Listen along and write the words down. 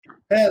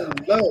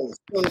Hello,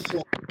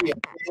 social media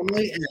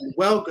family, and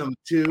welcome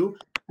to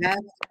That's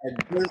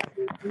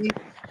Adversity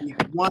Week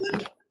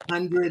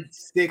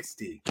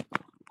 160.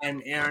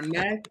 I'm Aaron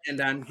Mack,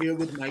 and I'm here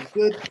with my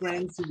good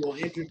friends who will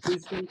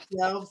introduce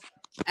themselves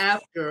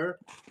after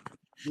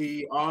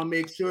we all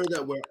make sure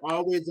that we're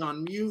always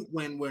on mute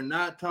when we're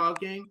not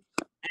talking,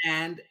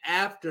 and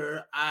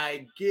after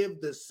I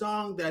give the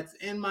song that's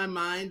in my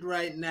mind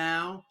right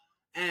now.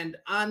 And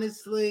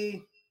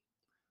honestly,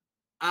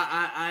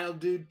 I'll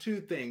do two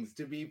things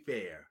to be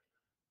fair.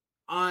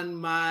 On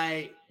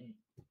my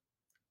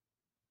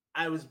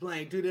I was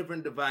playing two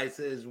different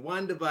devices.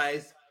 One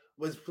device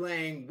was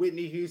playing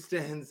Whitney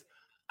Houston's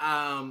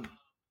um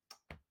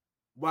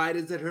Why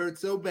Does It Hurt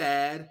So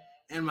Bad?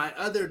 And my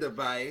other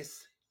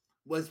device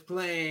was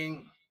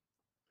playing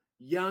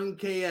Young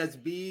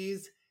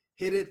KSB's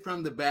Hit It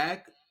From the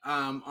Back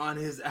on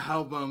his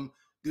album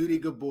Duty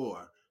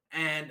Gabor.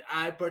 And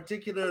I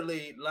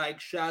particularly like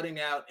shouting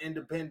out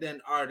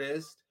independent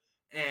artists,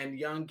 and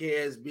Young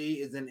KSB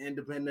is an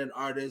independent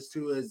artist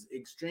who is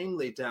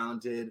extremely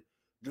talented,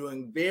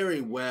 doing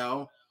very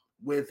well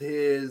with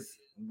his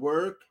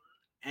work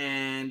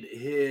and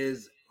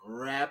his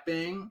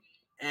rapping.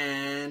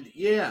 And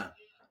yeah,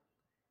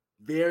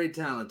 very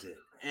talented.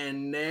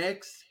 And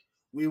next,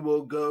 we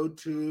will go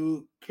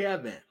to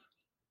Kevin.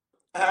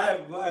 Hi,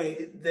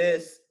 everybody.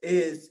 This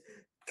is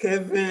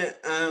Kevin.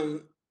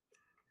 I'm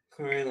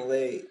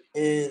currently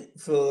in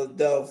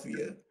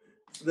Philadelphia.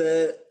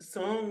 The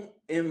song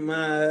in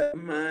my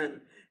mind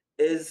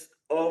is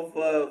off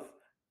of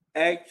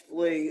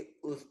actually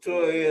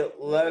Latoya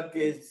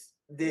Luckett's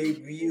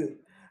debut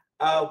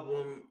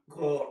album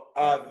called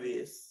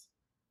Obvious.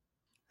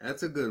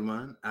 That's a good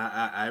one.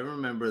 I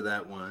remember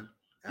that one.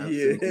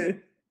 Absolutely. Yeah.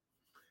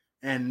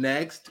 And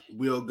next,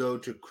 we'll go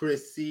to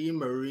Chrissy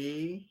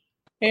Marie.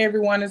 Hey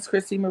everyone, it's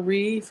Chrissy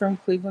Marie from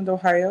Cleveland,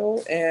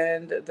 Ohio,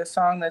 and the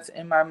song that's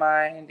in my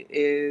mind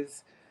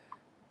is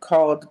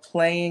called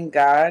Playing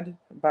God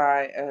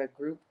by a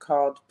group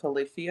called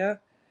Polyphia.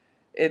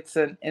 It's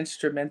an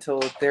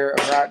instrumental, they're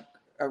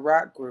a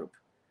rock group,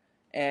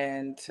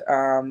 and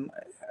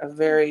a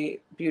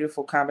very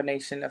beautiful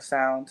combination of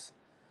sounds.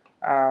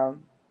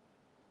 Um,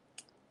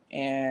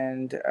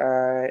 and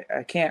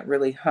I can't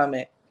really hum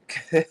it,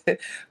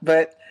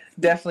 but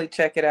definitely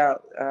check it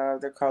out.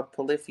 They're called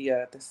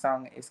Polyphia. The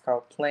song is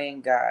called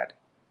Playing God.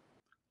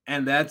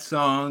 And that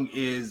song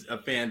is a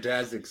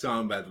fantastic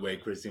song, by the way,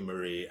 Chrissy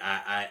Marie.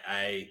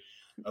 I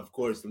of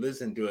course,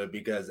 listened to it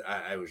because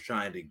I was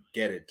trying to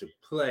get it to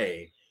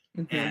play.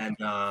 Mm-hmm. And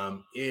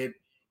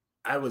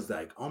I was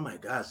like, oh my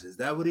gosh, is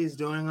that what he's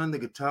doing on the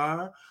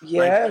guitar? Like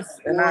Yes,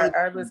 and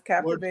I was chord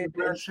captivated and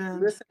progressions?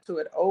 listened to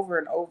it over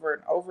and over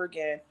and over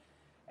again,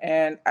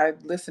 and I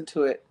listen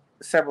to it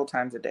several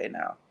times a day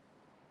now.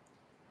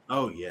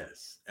 Oh,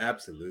 yes,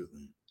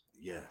 absolutely.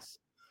 Yes.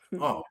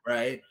 All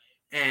right.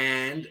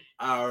 And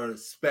our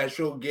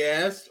special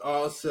guest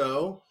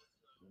also,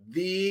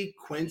 the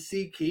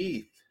Quincy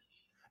Keith.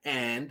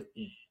 And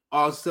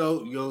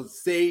also, you'll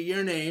say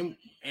your name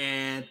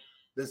and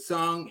the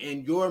song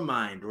in your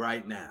mind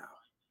right now.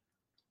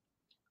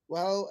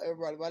 Well,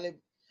 everybody, my name.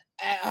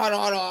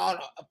 Hold on.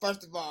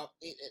 First of all,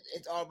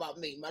 it's all about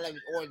me. My name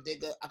is Orange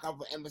Digger. I come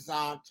from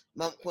Amazon,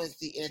 Mount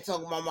Quincy, and it's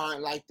on my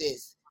mind like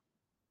this: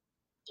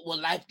 Will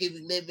life give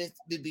you living?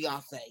 Be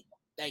Beyonce.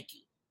 Thank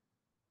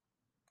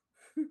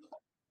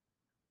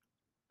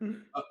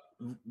you.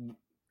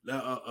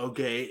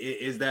 Okay,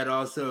 is that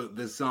also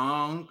the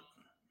song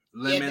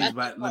Yeah, Lemons that's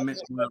by the song. Lemon?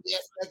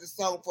 Yes, that's the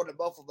song for the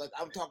both of us.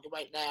 I'm talking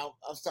right now.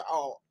 I'm sorry.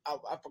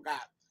 I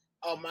forgot.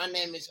 My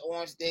name is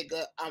Orange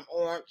Digger. I'm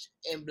orange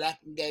and black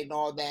and gay and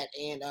all that.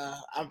 And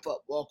I'm from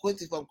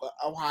Quincy from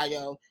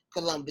Ohio,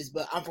 Columbus,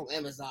 but I'm from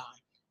Amazon.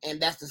 And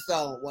that's the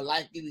song. When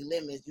life give you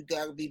lemons, you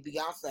gotta be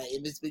Beyonce.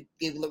 If it's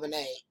give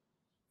lemonade.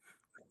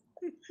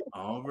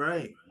 All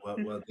right.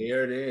 Well,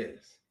 there it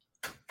is.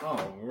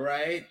 All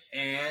right.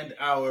 And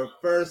our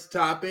first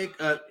topic,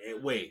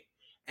 wait.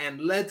 And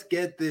let's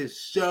get this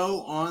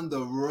show on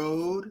the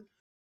road.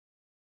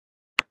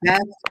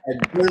 That's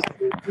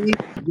Adversity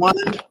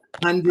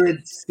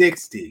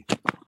 160.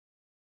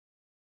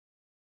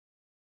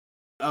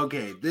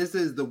 Okay, this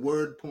is the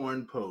word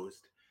porn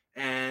post.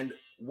 And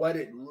what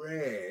it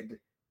read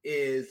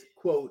is,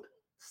 quote,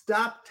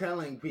 stop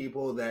telling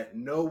people that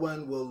no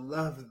one will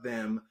love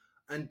them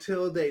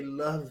until they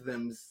love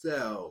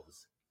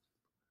themselves.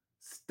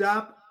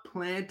 Stop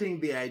planting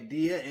the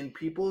idea in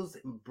people's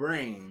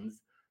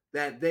brains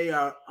that they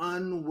are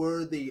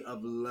unworthy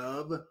of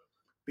love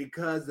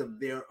because of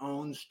their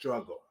own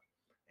struggle.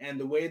 And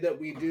the way that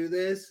we do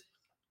this,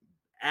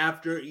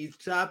 after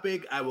each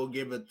topic, I will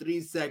give a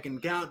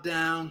 3-second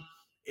countdown.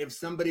 If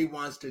somebody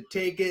wants to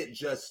take it,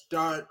 just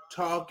start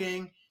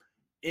talking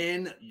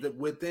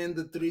within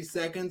the 3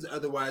 seconds.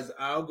 Otherwise,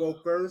 I'll go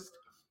first.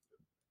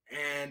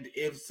 And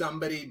if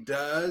somebody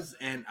does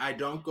and I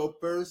don't go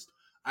first,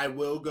 I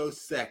will go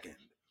second.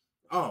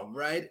 All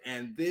right,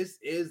 and this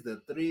is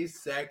the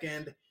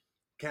 3-second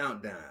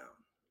countdown.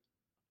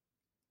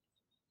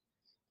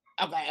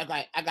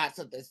 Okay. I got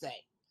something to say.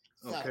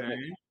 So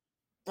Okay.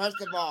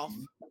 First of all,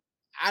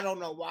 I don't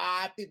know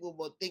why people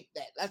will think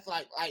that. That's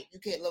like you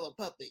can't love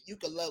a puppet. You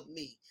can love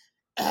me.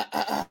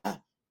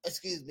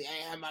 Excuse me,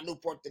 I have my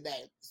Newport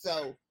today.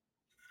 So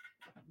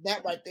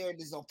that right there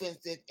is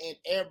offensive, and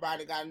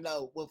everybody gotta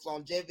know with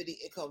longevity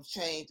it comes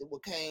change, and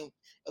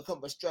it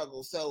comes a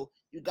struggle. So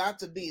you got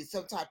to be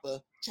some type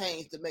of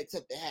change to make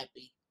something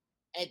happy.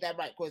 Ain't that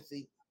right,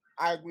 Quincy?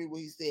 I agree with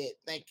what he said.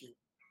 Thank you.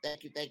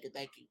 Thank you, thank you,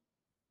 thank you.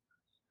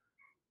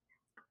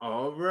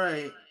 All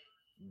right.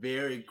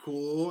 Very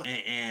cool.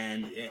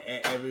 And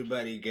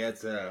everybody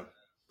gets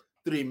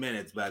 3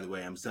 minutes, by the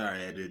way. I'm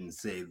sorry I didn't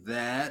say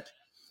that.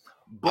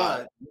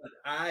 But what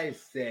I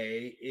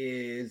say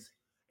is,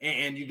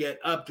 and you get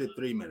up to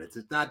 3 minutes.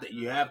 It's not that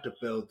you have to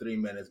fill 3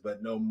 minutes,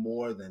 but no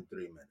more than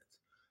 3 minutes.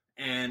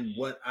 And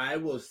what I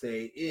will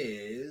say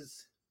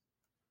is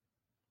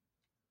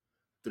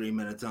 3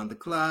 minutes on the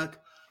clock.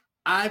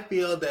 I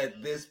feel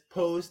that this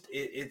post,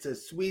 it's a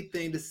sweet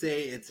thing to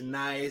say. It's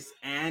nice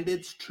and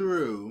it's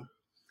true.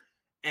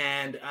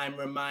 And I'm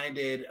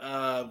reminded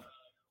of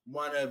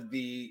one of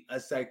a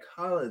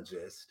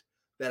psychologist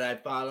that I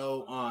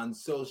follow on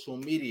social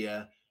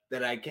media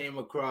that I came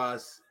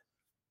across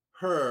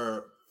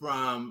her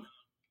from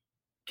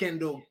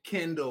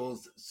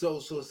Kendall's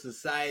Social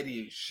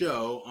Society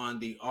show on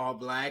the All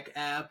Black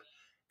app.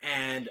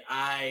 And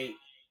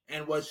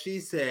what she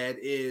said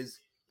is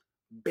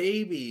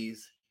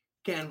babies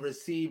can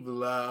receive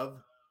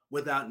love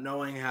without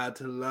knowing how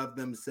to love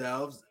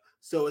themselves.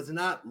 So it's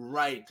not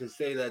right to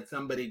say that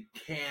somebody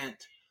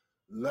can't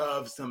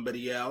love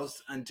somebody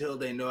else until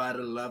they know how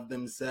to love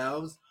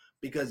themselves,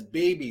 because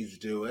babies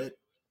do it.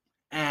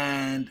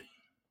 And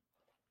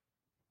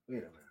wait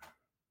a minute,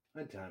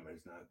 my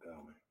timer's not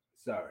going.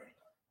 Sorry.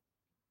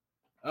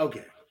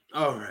 Okay.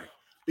 All right.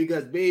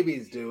 Because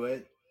babies do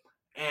it.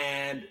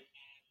 And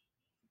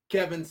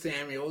Kevin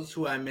Samuels,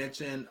 who I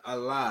mention a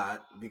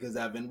lot because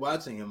I've been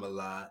watching him a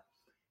lot,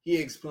 he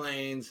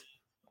explains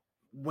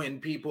when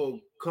people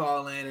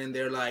call in and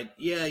they're like,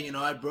 yeah,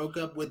 I broke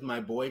up with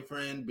my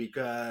boyfriend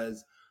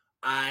because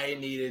I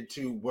needed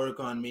to work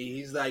on me.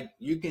 He's like,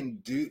 you can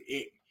do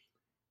it.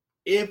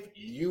 If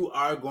you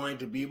are going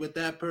to be with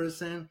that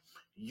person,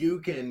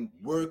 you can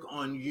work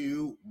on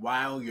you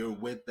while you're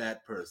with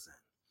that person.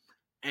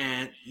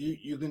 And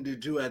you can do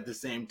two at the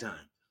same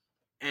time.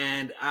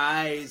 And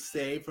I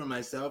say for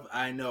myself,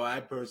 I know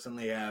I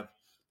personally have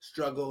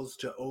struggles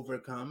to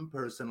overcome.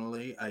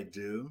 Personally, I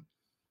do.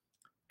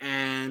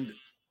 And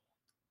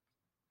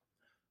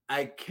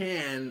I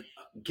can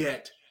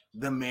get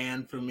the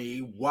man for me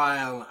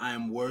while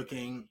I'm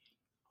working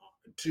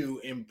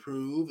to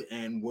improve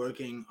and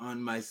working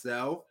on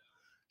myself.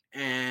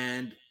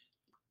 And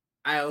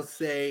I'll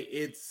say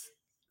it's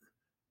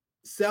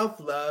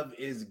self-love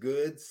is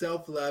good.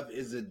 Self-love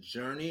is a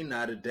journey,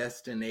 not a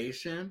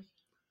destination.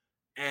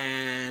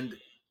 And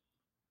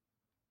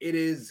it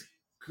is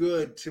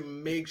good to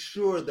make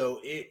sure, though,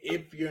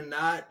 if you're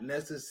not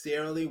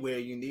necessarily where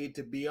you need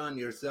to be on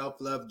your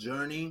self-love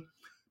journey,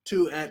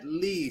 to at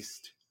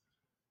least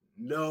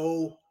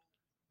know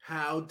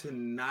how to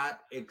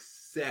not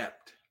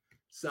accept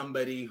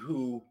somebody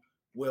who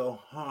will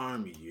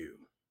harm you.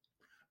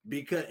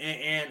 Because,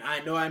 and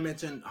I know I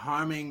mentioned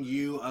harming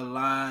you a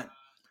lot,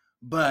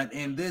 but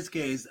in this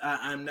case,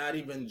 I'm not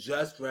even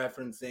just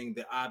referencing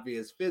the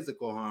obvious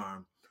physical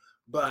harm,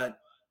 but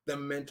the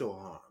mental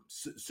harm.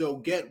 So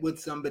get with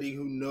somebody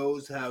who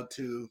knows how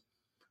to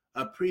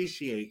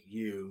appreciate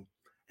you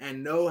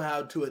and know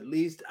how to at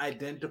least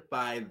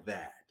identify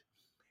that.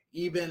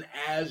 Even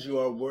as you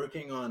are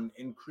working on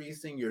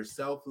increasing your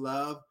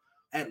self-love,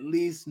 at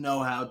least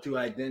know how to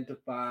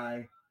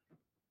identify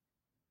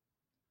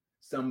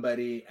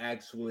somebody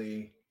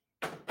actually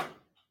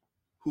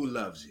who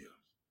loves you.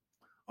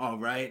 All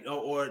right.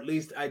 Or at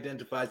least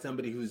identify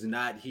somebody who's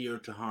not here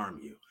to harm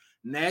you.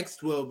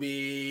 Next will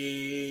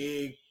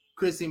be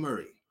Chrissy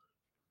Marie.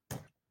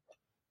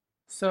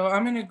 So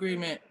I'm in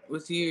agreement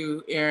with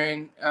you,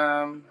 Aaron.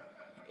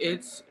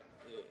 It's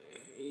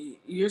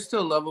you're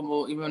still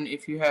lovable even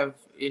if you have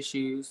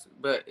issues,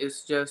 but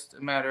it's just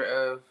a matter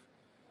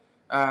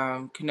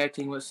of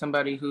connecting with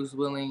somebody who's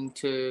willing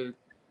to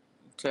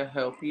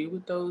help you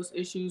with those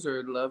issues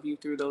or love you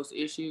through those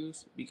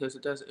issues, because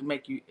it doesn't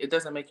make you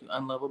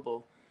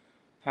unlovable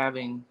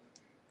having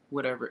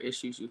whatever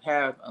issues you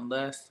have,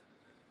 unless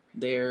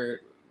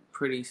they're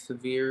pretty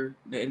severe.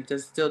 It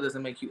still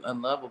doesn't make you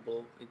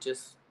unlovable. It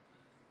just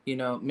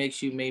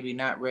makes you maybe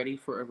not ready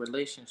for a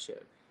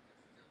relationship.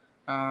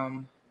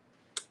 Um,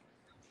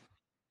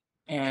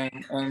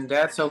 and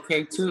that's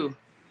okay too,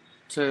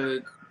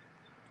 to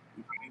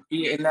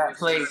be in that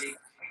place,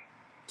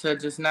 to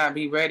just not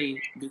be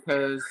ready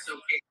because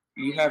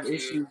you have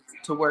issues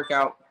to work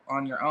out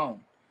on your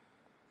own.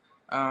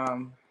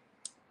 Um,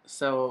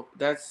 so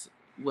that's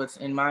what's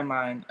in my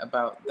mind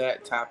about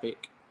that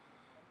topic.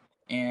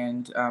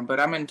 And but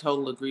I'm in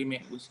total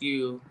agreement with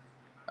you.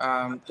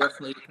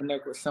 Definitely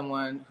connect with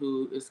someone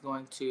who is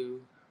going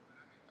to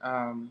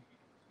um,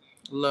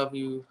 love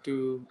you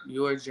through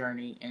your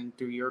journey and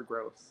through your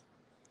growth.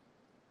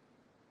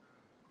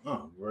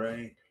 All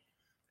right.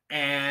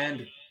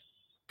 And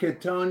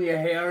Katonia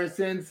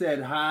Harrison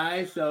said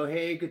hi. So,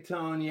 hey,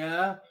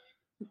 Katonia.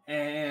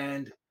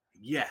 And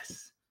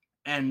yes.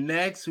 And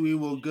next we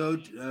will go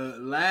to,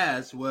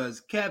 last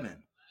was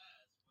Kevin.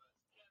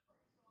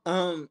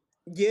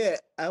 Yeah,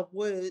 I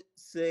would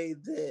say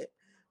that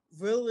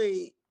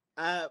really,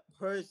 I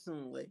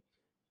personally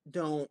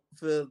don't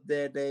feel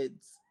that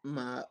it's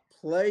my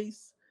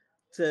place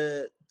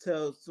to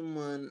tell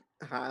someone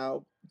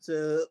how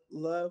to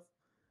love.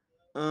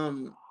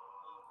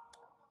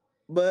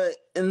 But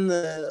in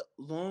the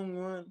long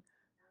run,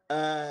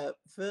 I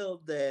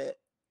feel that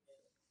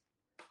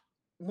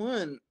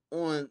one,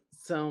 on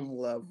some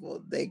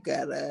level, they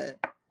gotta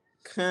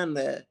kind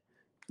of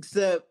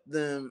accept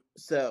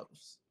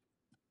themselves.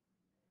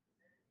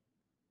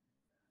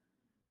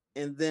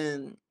 And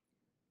then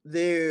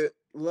their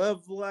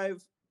love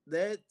life,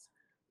 that's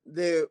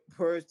their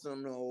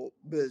personal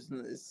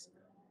business.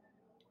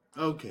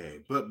 Okay,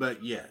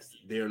 but yes,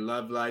 their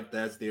love life,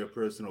 that's their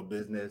personal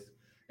business.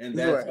 And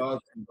that's Right.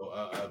 also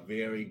a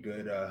very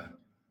good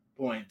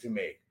point to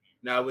make.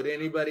 Now, would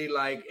anybody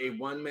like a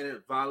 1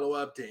 minute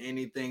follow-up to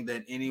anything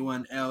that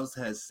anyone else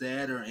has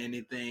said or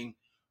anything,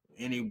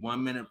 any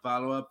 1 minute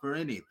follow-up for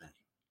anything?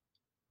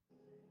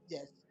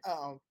 Yes.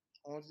 I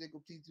want to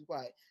please be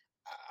quiet.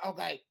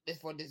 Okay,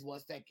 just for this 1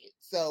 second.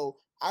 So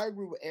I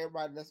agree with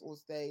everybody that's on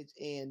stage,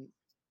 and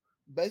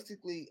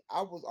basically,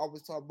 I was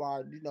always talking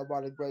about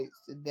about the greats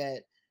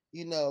that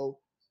you know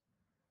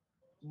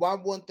my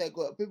one thing.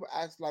 People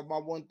ask like my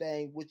one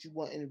thing, what you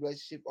want in a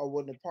relationship or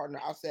with a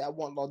partner. I say I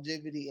want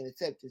longevity and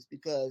acceptance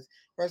because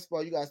first of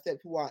all, you got to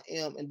accept who I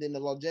am, and then the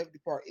longevity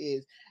part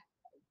is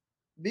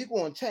we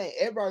going to change.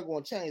 Everybody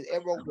going to change.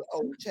 Everyone will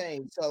old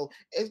change. So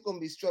it's going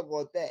to be struggle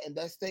with that. And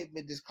that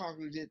statement just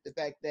concluded the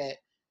fact that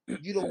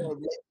you don't want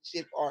a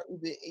relationship or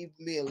even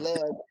be in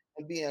love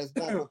and being as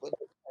one with another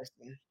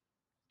person.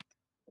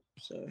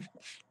 So,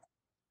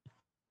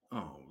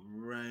 All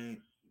right.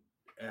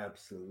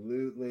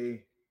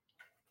 Absolutely.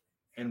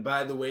 And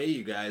by the way,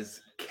 you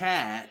guys,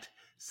 Kat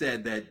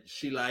said that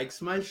she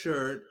likes my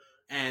shirt,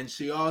 and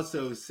she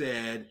also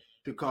said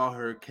to call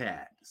her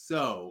Kat.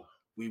 So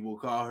we will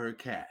call her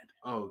Kat.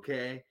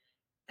 Okay.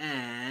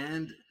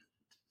 And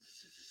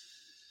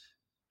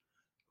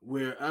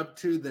we're up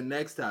to the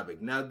next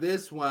topic. Now,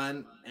 this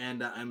one,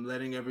 and I'm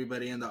letting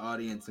everybody in the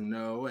audience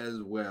know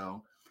as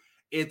well,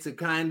 it's a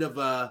kind of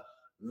a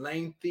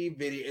lengthy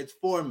video. It's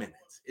 4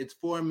 minutes. It's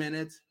 4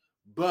 minutes,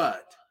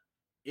 but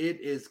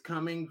it is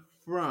coming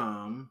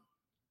from,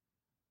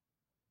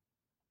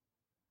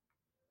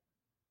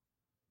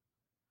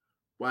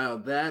 while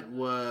that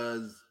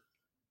was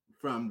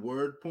from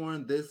word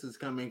porn, this is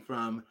coming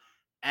from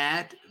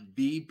at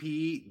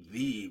VP,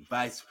 the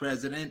Vice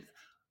President,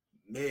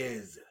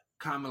 Ms.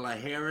 Kamala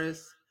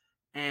Harris,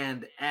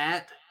 and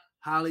at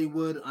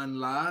Hollywood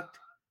Unlocked,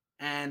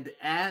 and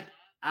at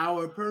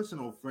our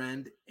personal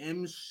friend,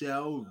 M.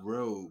 Shell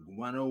Rogue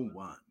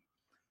 101.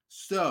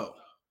 So,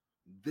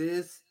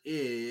 this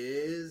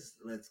is,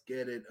 let's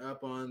get it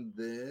up on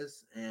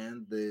this,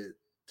 and the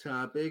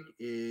topic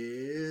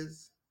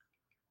is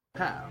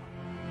POW.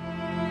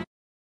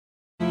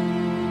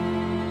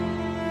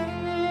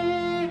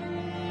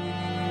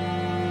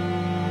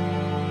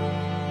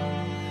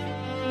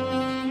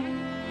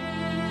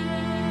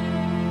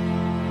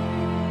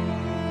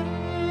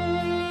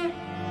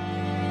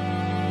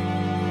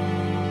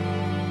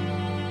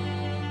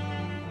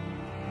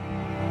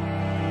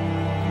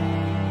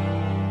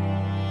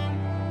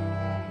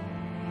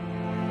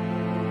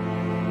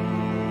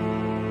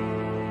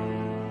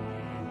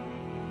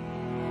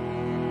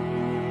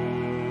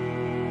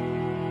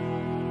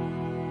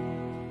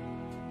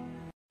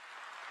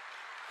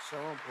 So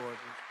important.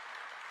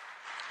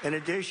 In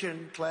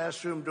addition,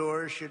 classroom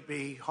doors should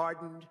be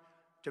hardened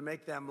to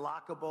make them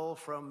lockable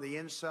from the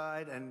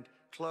inside and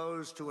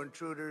closed to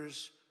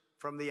intruders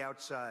from the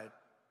outside.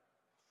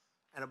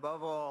 And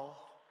above all,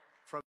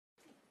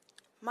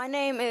 My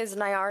name is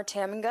Nayar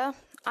Taminga.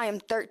 I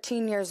am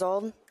 13 years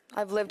old.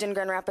 I've lived in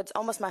Grand Rapids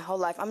almost my whole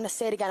life. I'm going to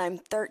say it again. I'm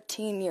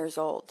 13 years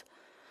old.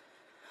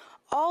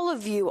 All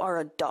of you are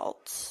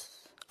adults.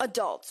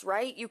 Adults,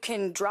 right? You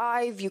can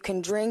drive, you can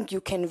drink, you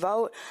can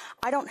vote.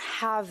 I don't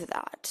have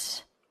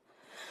that.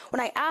 When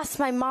I asked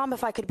my mom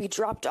if I could be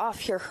dropped off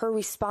here, her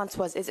response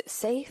was, "Is it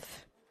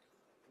safe?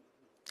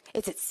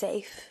 Is it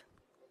safe?"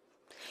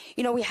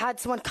 You know, we had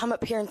someone come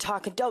up here and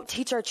talk, don't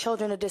teach our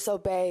children to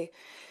disobey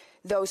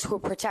those who are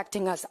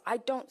protecting us. I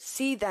don't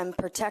see them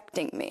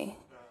protecting me.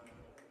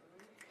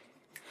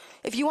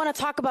 If you want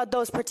to talk about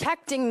those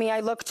protecting me,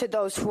 I look to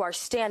those who are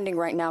standing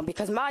right now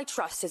because my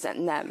trust isn't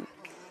in them.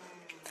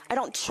 I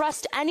don't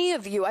trust any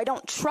of you. I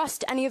don't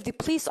trust any of the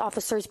police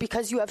officers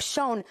because you have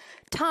shown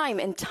time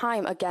and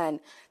time again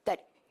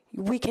that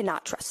we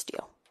cannot trust you.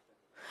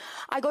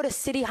 I go to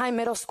City High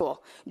Middle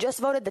School, just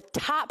voted the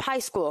top high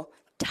school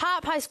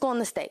in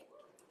the state.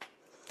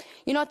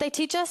 You know what they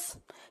teach us?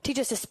 Teach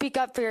us to speak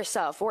up for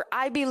yourself. We're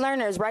IB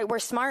learners, right? We're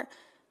smart.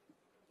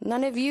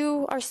 None of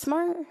you are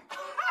smart.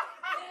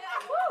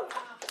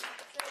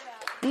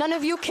 None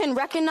of you can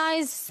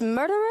recognize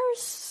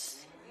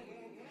murderers.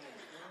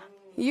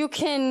 You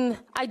can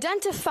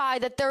identify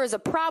that there is a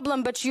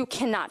problem, but you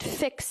cannot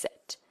fix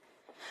it.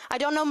 I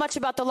don't know much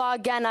about the law.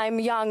 Again, I'm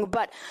young,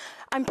 but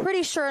I'm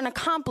pretty sure an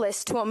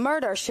accomplice to a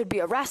murder should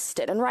be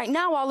arrested. And right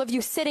now, all of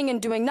you sitting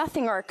and doing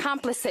nothing are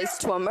accomplices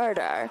to a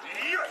murder.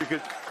 You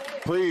could,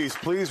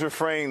 please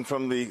refrain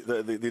from the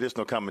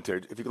additional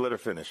commentary. If you could let her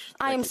finish.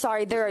 I am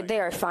sorry. They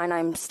are fine.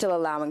 I'm still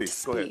allowing to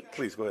Please, go speak. ahead.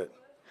 Please, go ahead.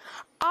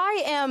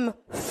 I am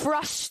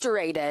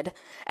frustrated,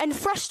 and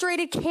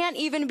frustrated can't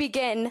even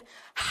begin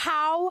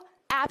how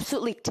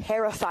absolutely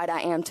terrified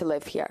I am to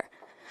live here.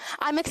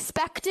 I'm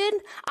expected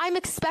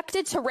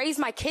to raise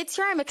my kids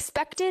here. I'm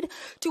expected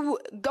to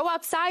go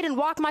outside and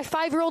walk my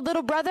 5-year-old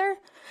little brother.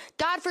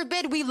 God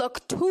forbid we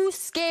look too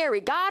scary.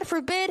 God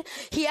forbid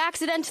he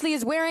accidentally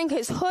is wearing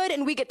his hood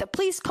and we get the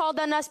police called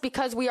on us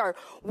because we are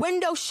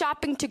window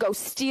shopping to go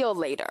steal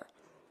later.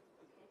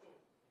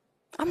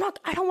 I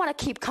don't want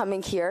to keep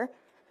coming here.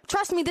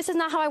 Trust me, this is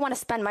not how I want to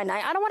spend my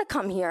night. I don't want to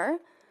come here.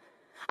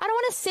 I don't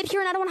want to sit here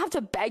and I don't want to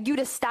have to beg you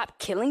to stop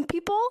killing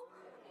people.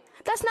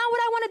 That's not what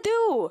I want to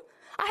do.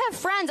 I have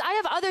friends. I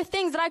have other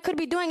things that I could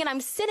be doing, and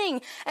I'm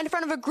sitting in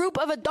front of a group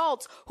of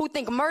adults who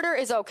think murder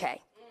is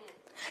okay.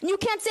 And you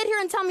can't sit here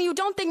and tell me you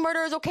don't think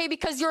murder is okay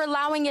because you're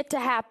allowing it to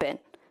happen.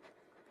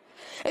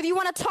 If you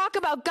want to talk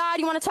about God,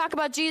 you want to talk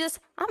about Jesus,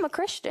 I'm a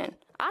Christian.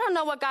 I don't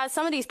know what God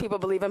some of these people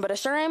believe in, but it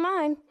sure ain't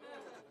mine.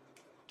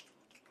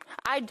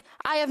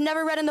 I have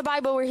never read in the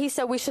Bible where he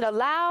said we should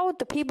allow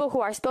the people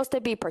who are supposed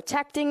to be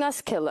protecting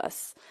us kill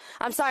us.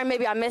 I'm sorry,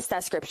 maybe I missed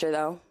that scripture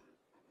though.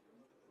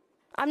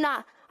 I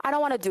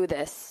don't want to do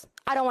this.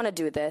 I don't want to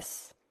do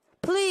this.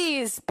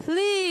 Please,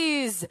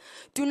 please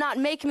do not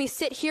make me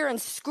sit here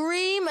and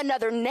scream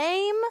another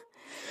name.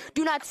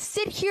 Do not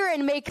sit here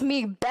and make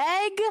me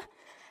beg.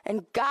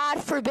 And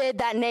God forbid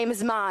that name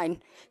is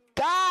mine.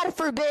 God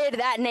forbid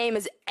that name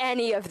is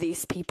any of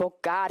these people.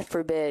 God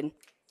forbid.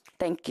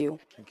 Thank you.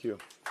 Thank you.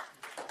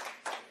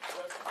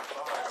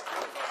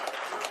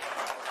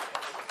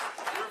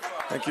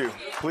 Thank you.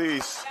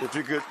 Please, if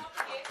you could,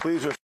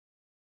 please.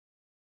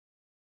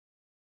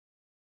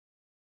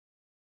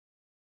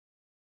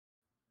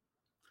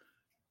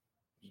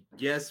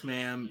 Yes,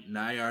 ma'am.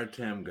 Nayar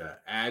Temga.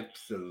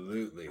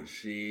 Absolutely.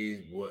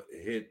 She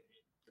hit.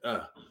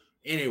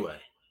 Anyway,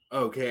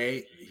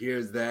 okay.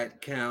 Here's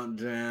that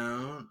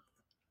countdown.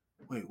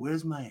 Wait,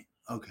 where's my.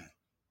 Okay.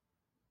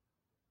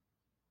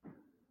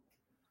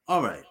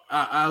 All right.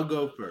 I'll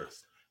go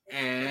first.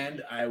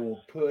 And I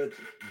will put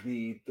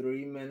the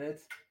 3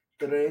 minutes,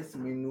 3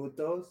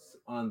 minutos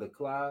on the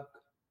clock.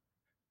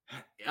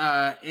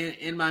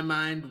 In my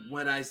mind,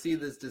 when I see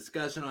this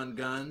discussion on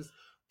guns,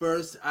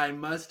 first, I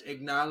must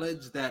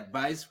acknowledge that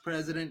Vice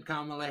President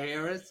Kamala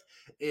Harris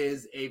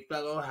is a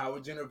fellow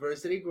Howard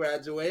University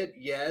graduate.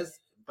 Yes,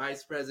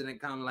 Vice President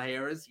Kamala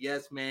Harris.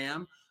 Yes,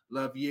 ma'am.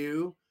 Love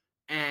you.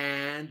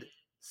 And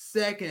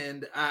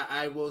second,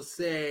 I will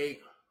say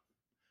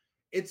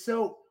it's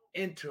so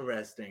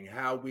interesting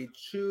how we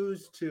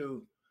choose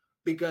to,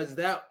 because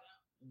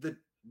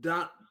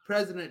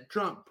President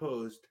Trump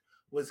post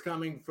was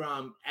coming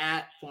from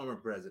former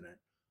president,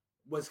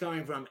 was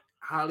coming from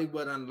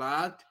Hollywood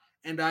Unlocked.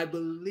 And I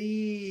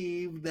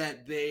believe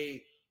that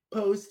they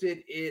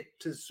posted it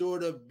to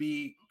sort of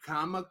be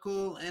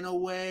comical in a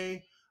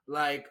way,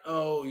 like,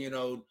 oh,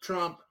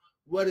 Trump,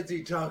 what is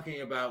he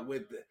talking about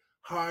with the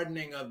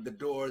hardening of the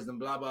doors and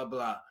blah, blah,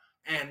 blah.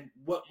 And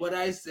what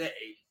I say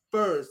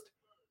first,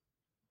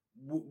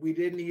 we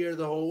didn't hear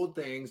the whole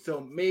thing.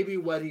 So maybe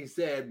what he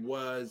said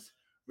was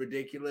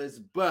ridiculous,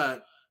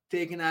 but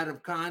taken out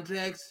of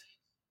context,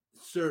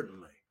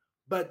 certainly.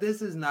 But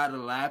this is not a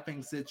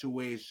laughing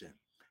situation.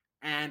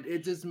 And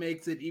it just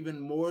makes it even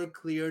more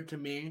clear to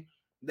me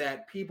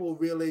that people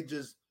really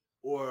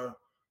or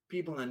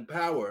people in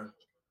power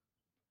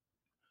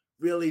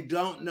really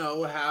don't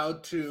know how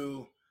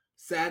to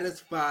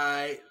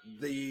satisfy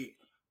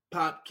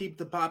keep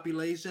the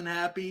population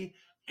happy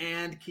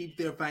and keep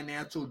their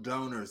financial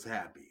donors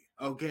happy,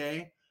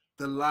 okay?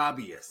 The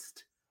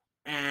lobbyist.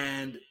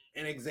 And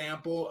an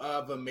example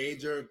of a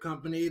major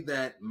company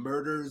that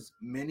murders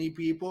many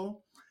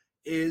people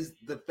is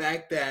the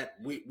fact that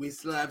we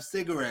still have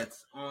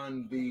cigarettes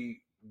on the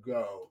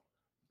go.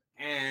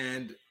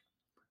 And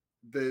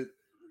the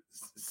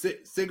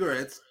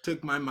cigarettes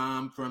took my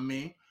mom from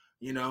me,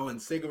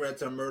 and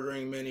cigarettes are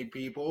murdering many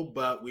people,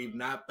 but we've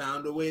not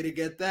found a way to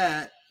get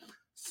that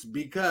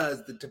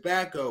because the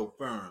tobacco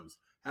firms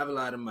have a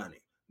lot of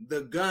money.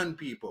 The gun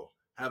people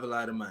have a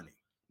lot of money.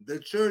 The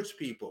church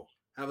people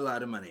have a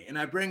lot of money. And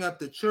I bring up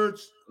the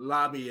church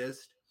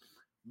lobbyist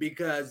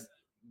because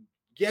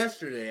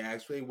yesterday,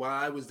 actually,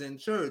 while I was in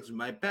church,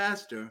 my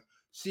pastor,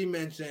 she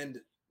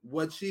mentioned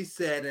what she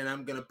said, and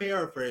I'm going to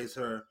paraphrase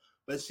her,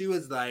 but she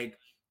was like,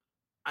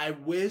 I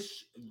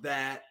wish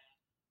that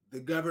the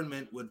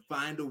government would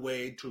find a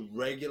way to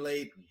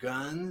regulate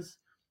guns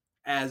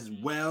as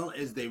well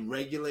as they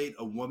regulate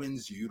a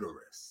woman's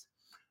uterus.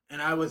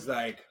 And I was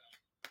like,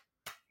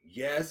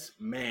 yes,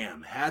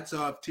 ma'am. Hats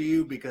off to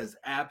you, because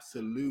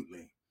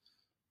absolutely.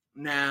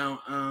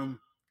 Now,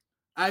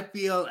 I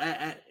feel,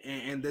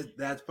 and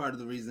that's part of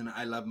the reason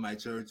I love my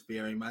church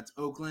very much,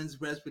 Oakland's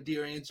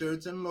Presbyterian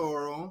Church in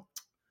Laurel.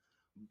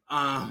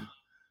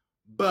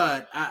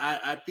 But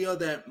I feel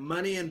that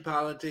money in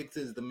politics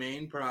is the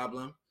main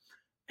problem,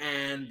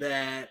 and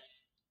that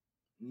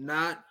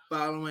not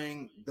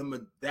following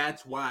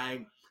that's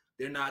why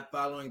they're not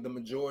following the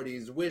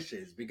majority's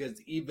wishes,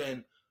 because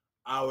even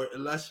our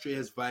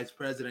illustrious Vice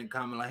President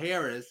Kamala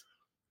Harris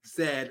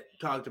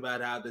talked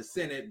about how the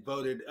Senate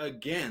voted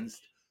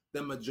against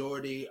the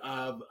majority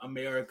of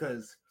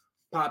America's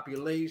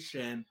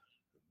population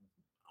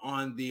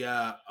on the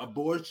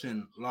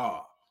abortion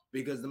law,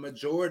 because the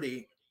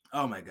majority,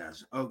 oh my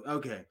gosh,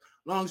 okay,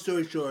 long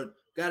story short,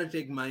 got to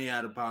take money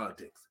out of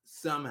politics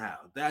somehow.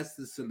 That's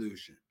the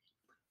solution.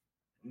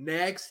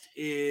 Next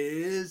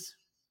is,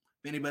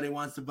 if anybody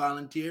wants to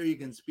volunteer, you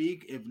can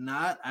speak. If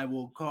not, I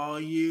will call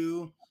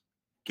you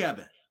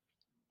Kevin.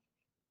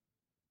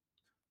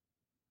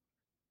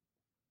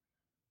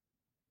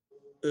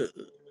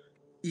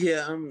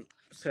 Yeah, I'm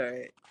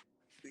sorry.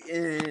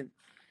 And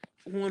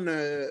want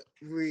to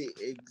read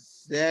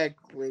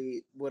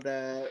exactly what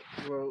I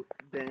wrote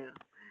down.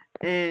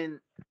 And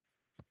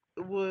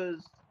it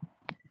was,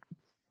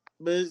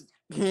 but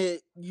can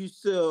you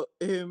still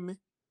hear me?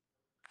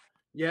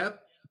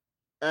 Yep.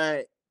 All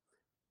right.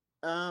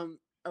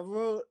 I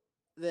wrote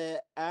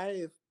that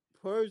I've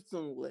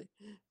personally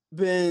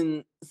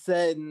been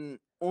setting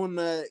on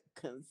a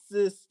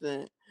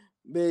consistent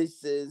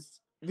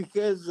basis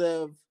because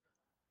of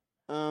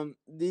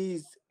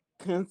these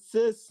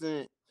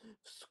consistent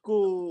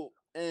school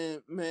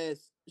and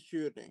mass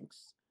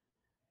shootings.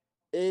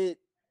 It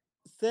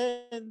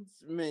sends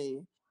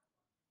me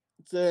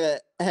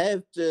to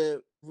have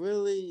to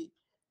really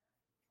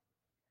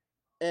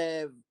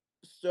have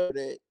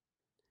started.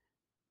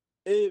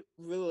 It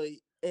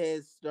really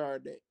has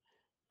started.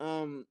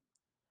 Um,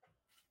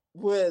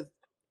 with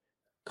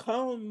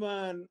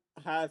Columbine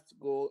High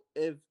School,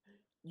 if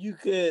you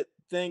could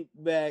think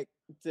back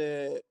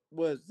to,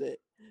 was it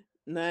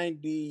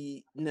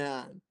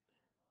 99?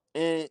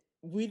 And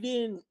we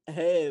didn't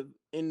have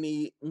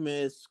any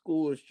mass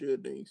school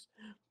shootings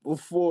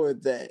before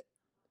that.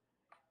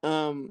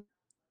 Um,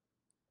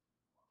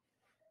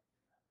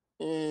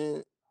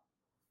 and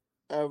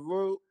I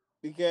wrote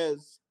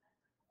because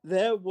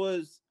that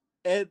was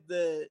at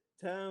the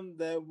time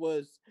that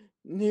was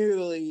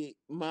nearly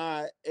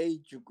my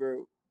age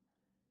group.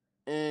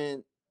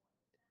 And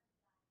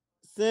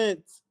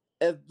since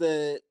at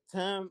the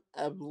time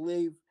I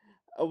believe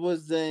I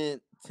was in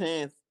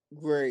 10th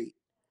grade.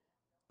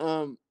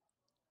 Um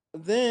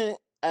then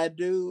I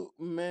do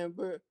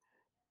remember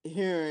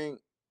hearing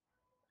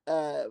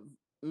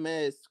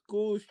mass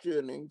school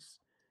shootings,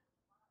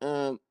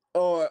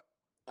 or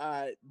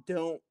I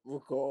don't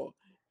recall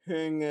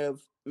hearing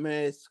of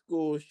mass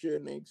school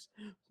shootings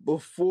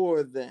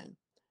before then.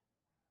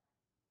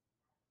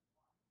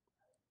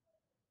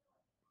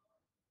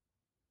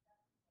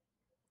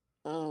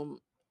 Um,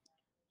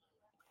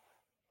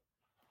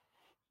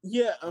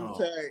 yeah, I'm Oh,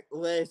 sorry.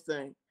 Last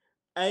thing,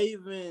 I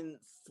even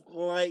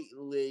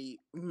slightly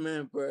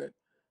remember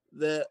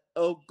the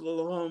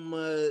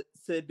Oklahoma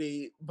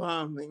City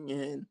bombing,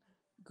 and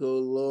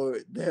good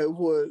lord, that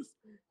was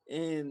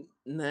in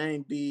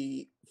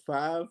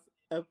 '95,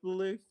 I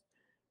believe,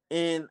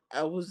 and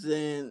I was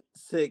in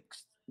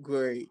 6th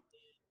grade.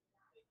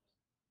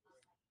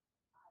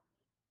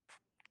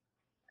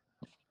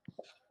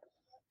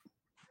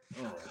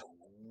 all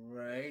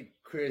right.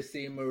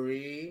 Chrissy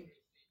Marie.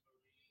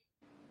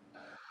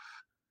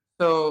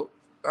 So,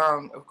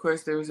 of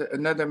course, there was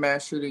another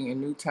mass shooting in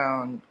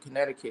Newtown,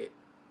 Connecticut,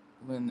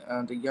 when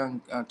the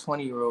young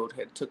 20-year-old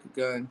had took a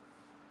gun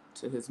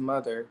to his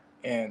mother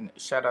and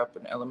shot up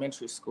an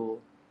elementary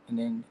school,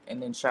 and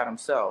then shot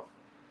himself.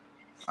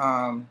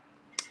 Um,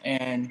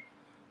 and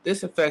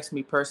this affects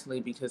me personally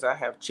because I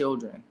have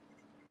children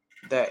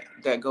that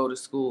go to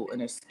school,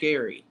 and it's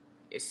scary.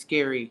 It's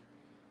scary,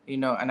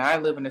 And I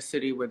live in a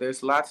city where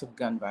there's lots of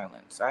gun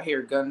violence. I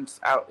hear guns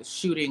out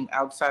shooting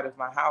outside of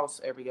my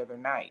house every other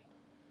night,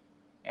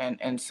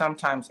 and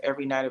sometimes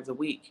every night of the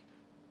week.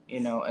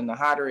 And the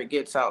hotter it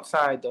gets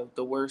outside,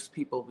 the worse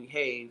people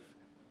behave,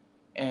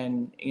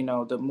 and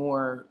the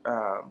more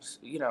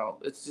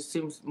it just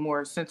seems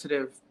more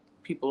sensitive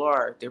people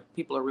are.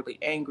 People are really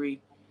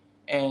angry,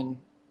 and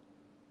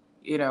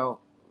you know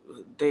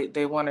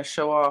they want to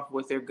show off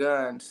with their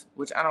guns,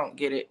 which I don't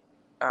get it.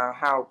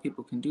 How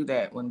people can do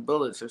that when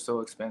bullets are so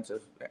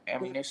expensive,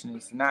 ammunition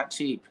is not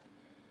cheap,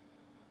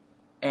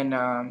 and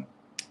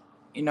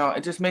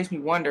it just makes me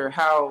wonder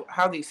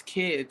how these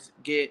kids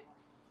get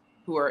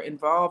who are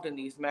involved in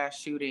these mass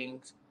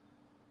shootings,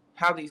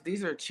 how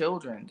these are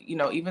children,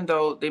 even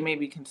though they may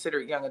be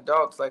considered young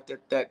adults, like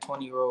that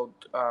 20-year-old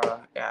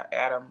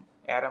Adam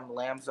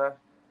Lamza,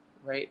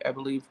 right? I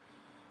believe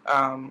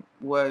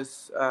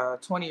was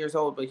 20 years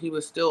old, but he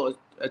was still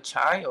a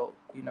child.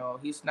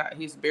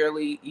 He's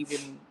barely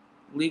even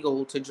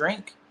legal to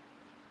drink,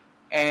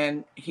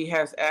 and he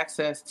has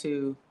access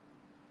to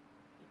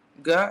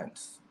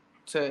guns.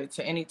 to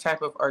any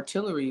type of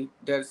artillery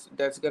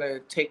that's gonna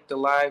take the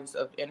lives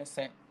of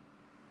innocent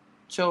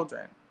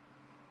children.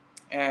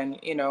 And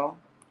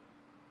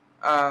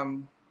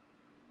um,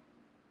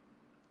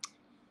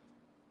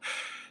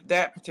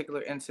 that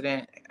particular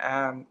incident,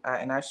 and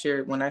I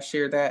shared when I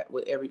shared that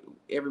with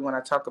everyone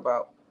I talk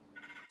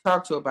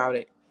to about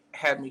it,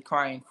 had me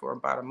crying for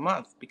about a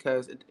month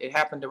because it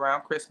happened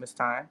around Christmas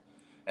time,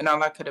 and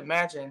all I could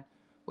imagine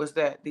was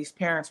that these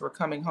parents were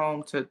coming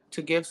home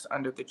to gifts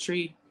under the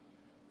tree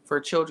for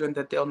children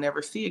that they'll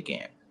never see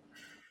again,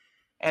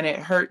 and it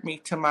hurt me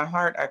to my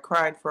heart. I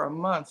cried for a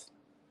month.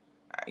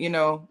 You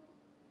know,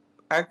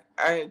 I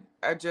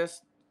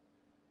just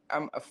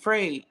I'm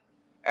afraid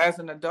as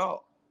an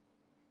adult.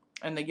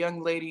 And the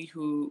young lady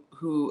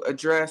who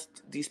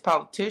addressed these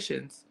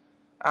politicians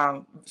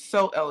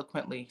so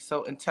eloquently,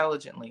 so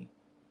intelligently,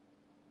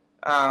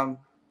 um,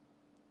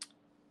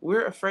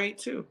 we're afraid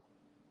too.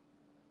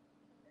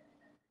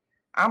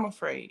 I'm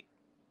afraid.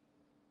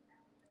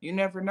 You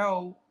never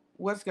know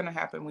what's going to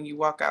happen when you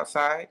walk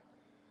outside,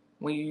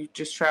 when you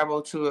just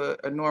travel to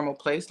a normal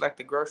place like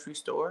the grocery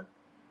store.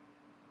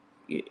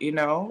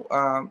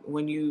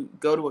 When you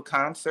go to a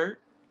concert,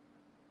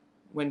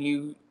 when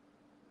you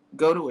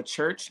go to a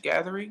church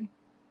gathering,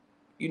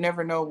 you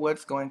never know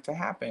what's going to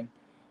happen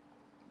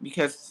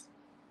because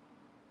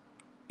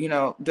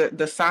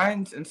the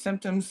signs and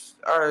symptoms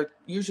are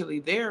usually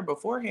there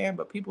beforehand,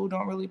 but people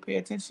don't really pay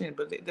attention.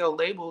 But they'll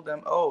label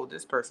them, oh,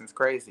 this person's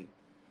crazy,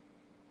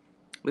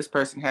 this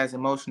person has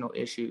emotional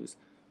issues.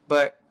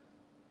 But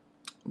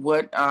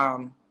what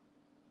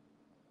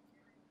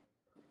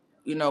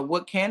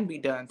what can be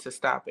done to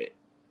stop it?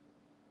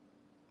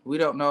 We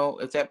don't know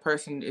if that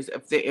person is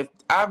if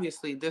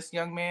obviously this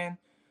young man,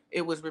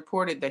 it was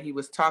reported that he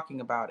was talking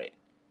about it.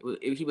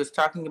 He was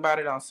talking about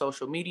it on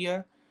social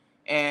media,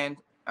 and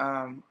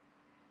um,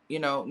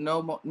 no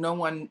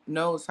one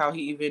knows how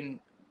he even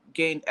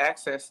gained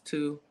access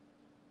to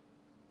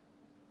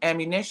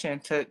ammunition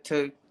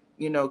to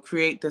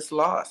create this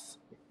loss.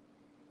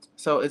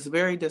 So it's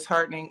very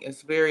disheartening.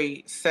 It's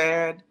very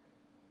sad.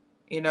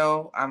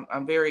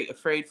 I'm very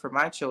afraid for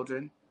my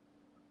children,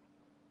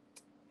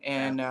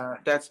 and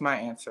that's my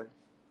answer.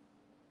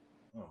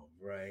 All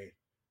right.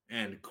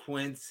 And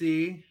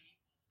Quincy.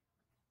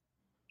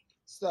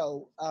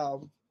 So,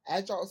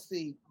 as y'all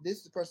see,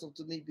 this is personal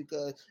to me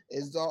because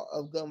it's all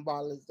of gun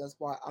violence. That's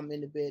why I'm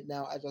in the bed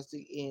now. As y'all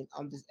see, and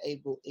I'm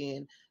disabled,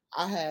 and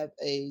I have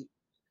a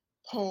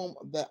poem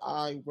that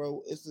I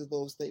wrote. It's a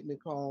little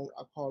statement poem,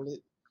 I call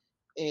it,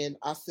 and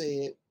I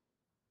said,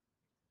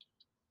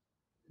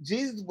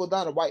 Jesus was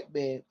not a white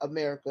man,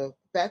 America.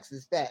 Facts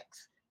is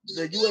facts.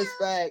 The U.S.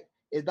 flag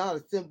is not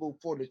a symbol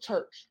for the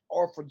church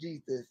or for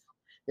Jesus.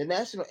 The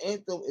national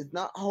anthem is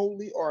not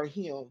holy or a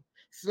hymn.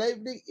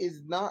 Slavery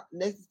is not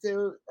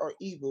necessary or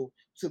evil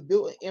to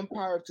build an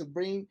empire to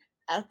bring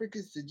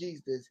Africans to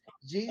Jesus.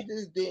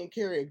 Jesus didn't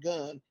carry a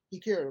gun, he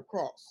carried a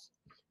cross.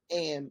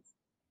 And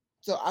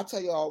so I'll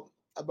tell y'all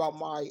about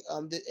my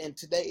and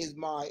today is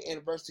my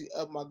anniversary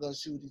of my gun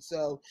shooting.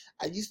 So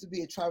I used to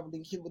be a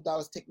traveling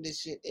hemodialysis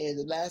technician, and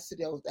the last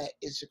city I was at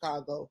is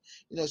Chicago.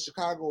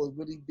 Chicago is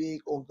really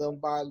big on gun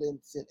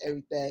violence and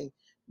everything.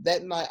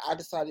 That night I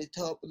decided to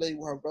help a lady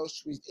with her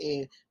groceries,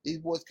 and these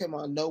boys came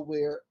out of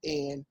nowhere,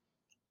 and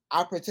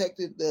I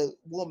protected the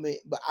woman,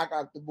 but I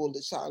got the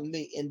bullet shot in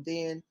me. And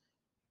then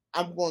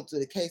I'm going through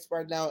the case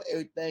right now,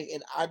 everything,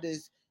 and I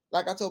just,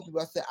 like I told people,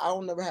 I said I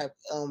don't never have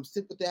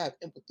sympathy, I have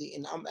empathy,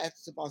 and I'm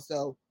asking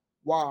myself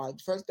why.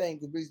 The first thing,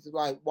 the reason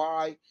like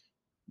why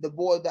the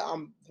boy that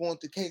I'm going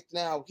through case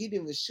now, he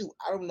didn't even shoot.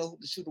 I don't know who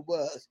the shooter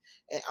was,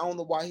 and I don't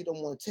know why he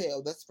don't want to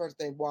tell. That's the first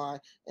thing why.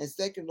 And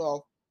second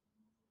off,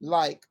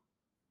 like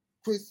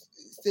Chris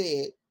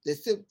said, the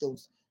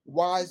symptoms.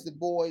 Why is the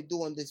boy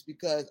doing this?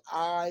 Because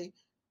I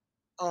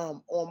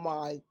on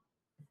my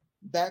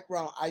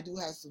background, I do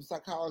have some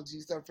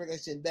psychology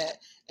certification that,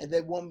 and they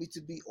want me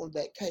to be on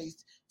that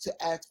case to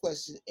ask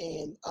questions.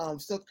 And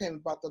stuff came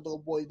about the little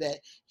boy that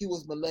he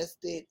was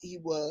molested. He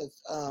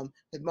was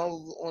his mom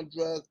was on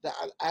drugs. That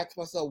I asked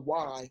myself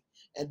why,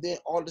 and then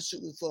all the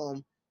shooting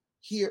from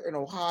here in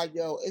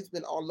Ohio, it's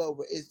been all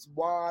over. It's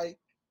why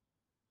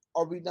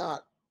are we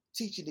not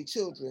teaching the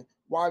children?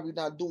 Why are we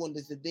not doing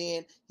this? And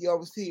then you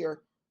always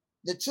hear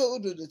the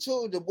children.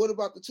 What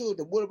about the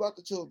children? What about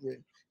the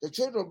children? The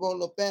children are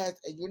growing up fast,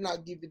 and you're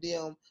not giving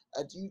them.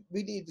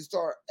 We need to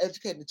start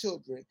educating the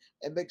children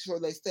and make sure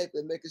they safe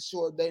and making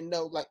sure they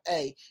know, like,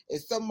 hey,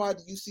 if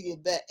somebody you see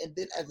in that, and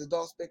then as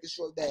adults making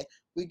sure that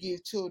we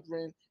give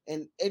children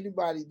and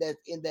anybody that's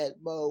in that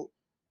mode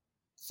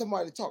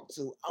somebody to talk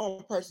to. I'm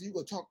a person you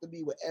can talk to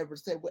me, whatever,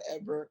 say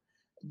whatever,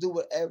 do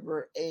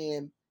whatever,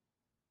 and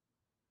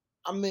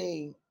I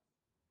mean,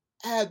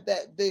 have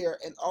that there,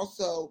 and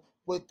also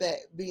with that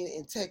being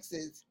in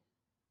Texas,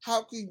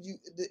 how can you?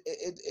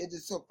 It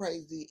is so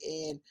crazy,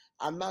 and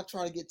I'm not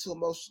trying to get too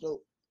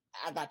emotional.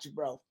 I got you,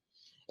 bro.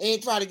 I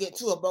ain't trying to get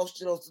too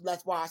emotional, so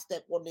that's why I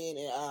step on in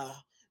and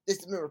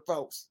just remember,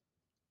 folks.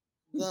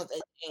 Guns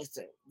ain't the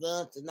answer.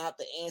 Guns are not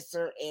the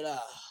answer, and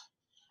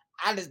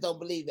I just don't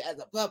believe it as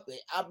a puppet.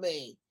 I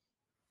mean,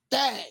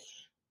 Dang.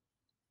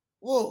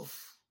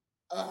 Wolf.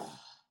 I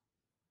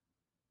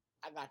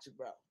got you,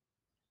 bro.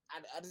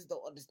 I just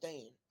don't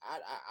understand.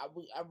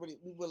 We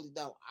really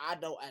don't. I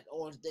don't, as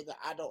Orange Digger,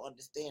 I don't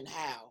understand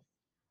how.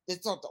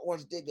 Let's talk to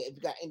Orange Digger if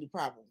you got any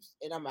problems,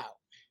 and I'm out.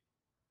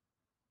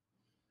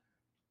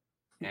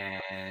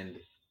 And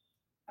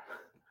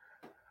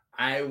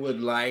I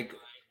would like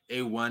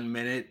a 1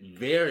 minute,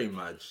 very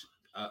much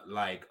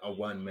like a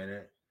 1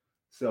 minute.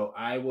 So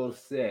I will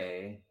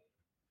say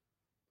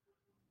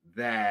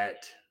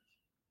that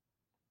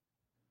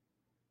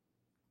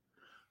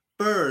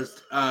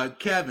first,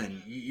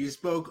 Kevin, you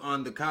spoke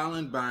on the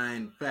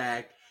Columbine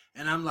fact,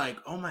 and I'm like,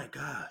 oh my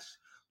gosh,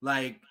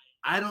 like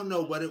I don't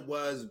know what it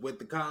was with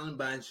the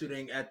Columbine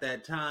shooting at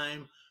that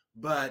time,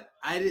 but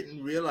I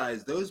didn't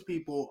realize those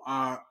people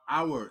are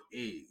our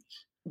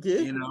age,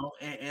 Yeah.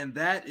 and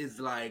that is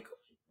like,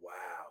 wow,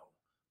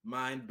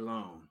 mind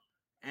blown.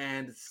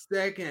 And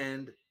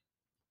second,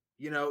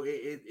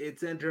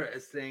 it's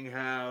interesting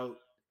how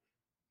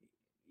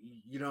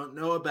you don't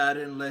know about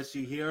it unless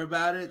you hear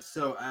about it.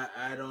 So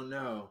I don't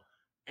know.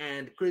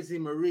 And Chrissy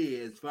Marie,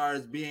 as far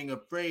as being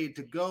afraid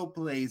to go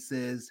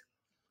places,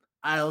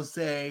 I'll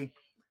say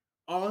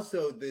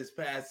also this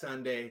past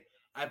Sunday,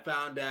 I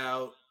found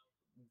out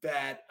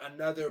that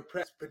another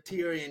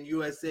Presbyterian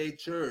USA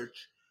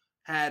church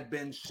had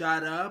been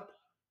shot up.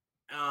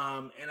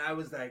 And I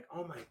was like,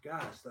 oh my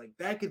gosh, like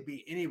that could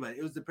be anybody.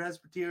 It was the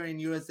Presbyterian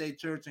USA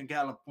Church in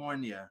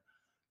California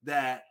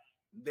that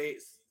they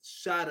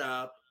shot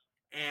up,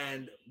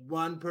 and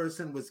one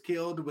person was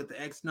killed with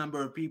X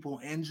number of people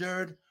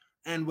injured.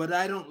 And what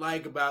I don't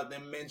like about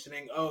them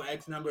mentioning, oh,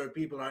 X number of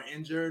people are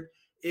injured,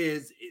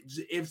 is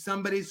if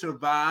somebody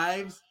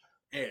survives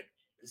and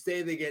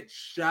say they get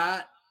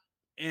shot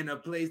in a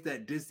place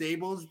that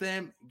disables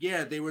them,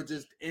 yeah, they were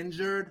just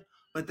injured,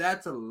 but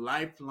that's a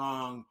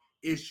lifelong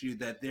issue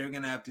that they're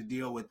gonna have to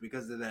deal with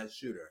because of that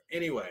shooter.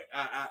 Anyway,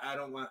 I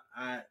don't want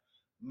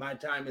my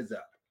time is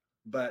up,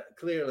 but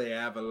clearly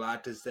I have a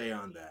lot to say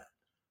on that.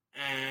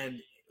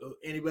 And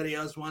anybody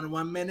else want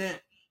 1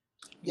 minute?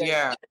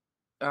 Yeah,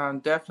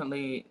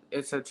 definitely.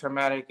 It's a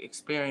traumatic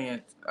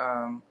experience.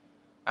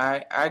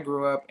 I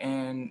grew up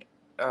in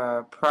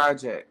a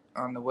project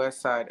on the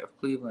west side of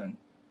Cleveland,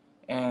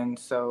 and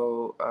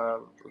so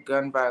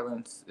gun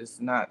violence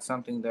is not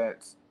something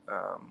that's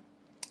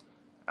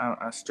I'm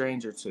a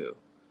stranger to.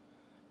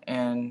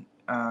 And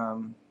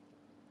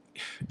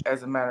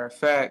as a matter of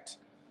fact,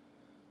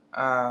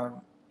 uh,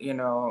 you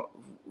know,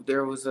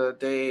 there was a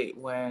day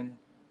when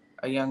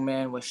a young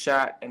man was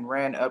shot and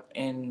ran up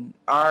in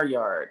our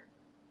yard,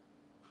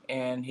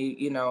 and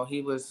he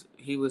was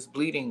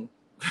bleeding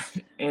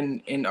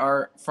in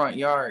our front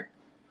yard,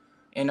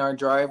 in our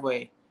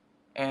driveway,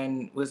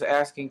 and was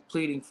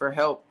pleading for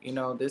help.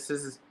 This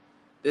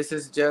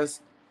is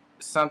just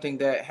something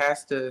that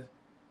has to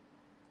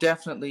we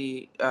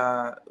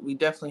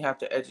definitely have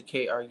to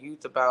educate our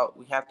youth about.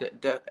 We have to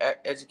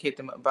educate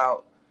them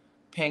about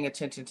paying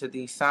attention to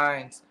these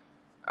signs.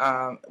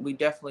 We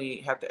definitely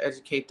have to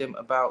educate them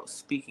about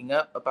speaking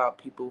up about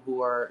people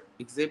who are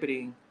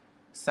exhibiting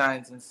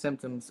signs and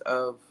symptoms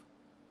of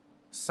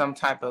some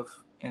type of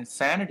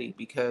insanity,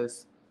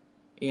 because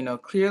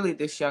clearly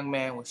this young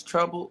man was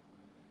troubled,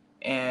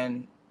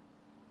 and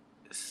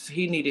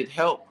he needed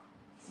help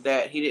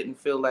that he didn't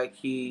feel like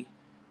he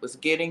was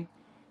getting.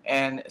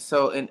 And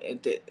so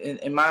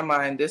in my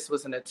mind, this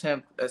was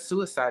a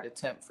suicide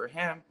attempt for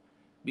him,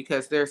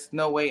 because there's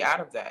no way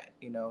out of that.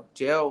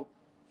 Jail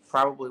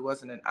probably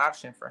wasn't an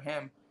option for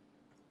him.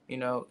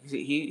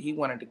 He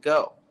wanted to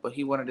go, but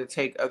he wanted to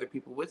take other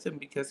people with him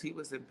because he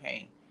was in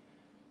pain.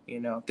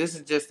 This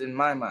is just in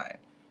my mind.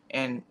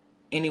 And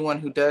anyone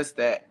who does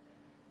that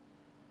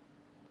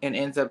and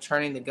ends up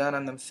turning the gun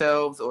on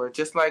themselves, or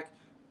just like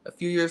a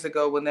few years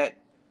ago when that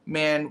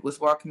man was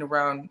walking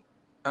around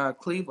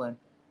Cleveland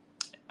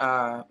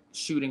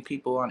shooting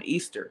people on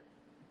Easter,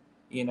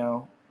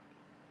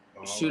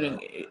 shooting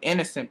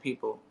innocent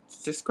people.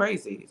 It's just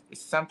crazy.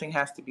 Something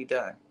has to be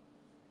done.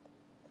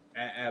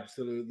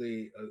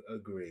 Absolutely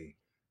agree.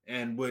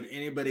 And would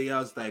anybody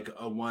else like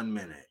a 1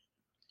 minute?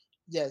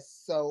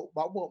 Yes. So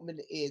my 1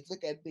 minute is,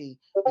 look at me.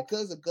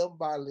 Because of gun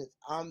violence,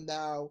 I'm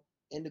now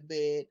in the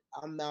bed.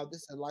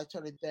 This is a life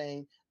turning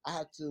thing. I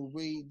had to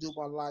redo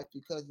my life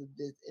because of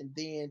this. And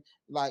then,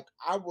 like,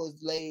 I was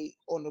laid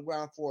on the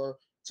ground for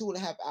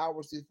 2.5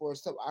 hours before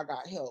I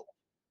got help.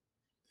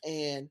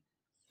 And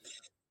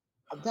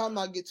I'm trying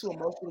not to get too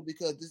emotional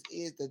because this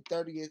is the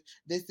 30th.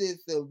 This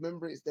is the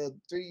remembrance, the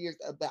 3 years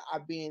that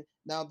I've been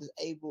now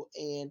disabled,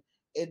 and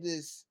it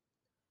is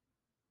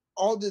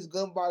all this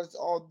gun violence,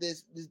 all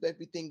this make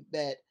me think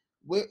that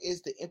where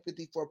is the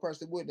empathy for a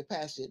person? Where the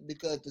passion?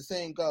 Because the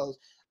saying goes,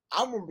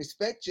 I'm gonna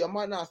respect you. I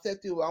might not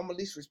accept you, but I'm gonna at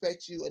least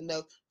respect you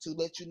enough to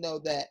let you know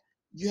that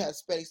you have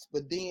space.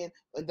 But then,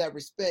 in that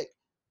respect,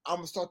 I'm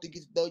gonna start to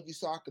get to know you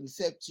so I can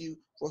accept you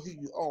for who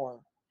you are,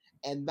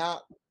 and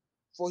not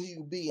for who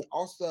you be. And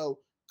also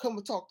come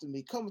and talk to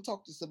me. Come and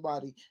talk to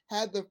somebody.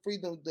 Have the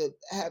freedom to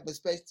have a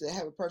space to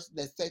have a person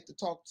that's safe to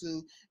talk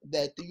to,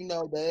 that you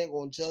know they ain't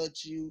gonna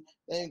judge you,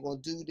 they ain't gonna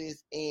do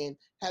this, and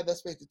have that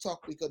space to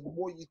talk, because the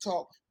more you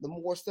talk, the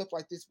more stuff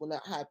like this will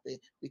not happen.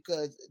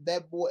 Because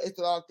that boy, it's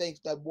a lot of things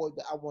that boy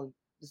that I want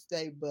to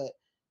say, but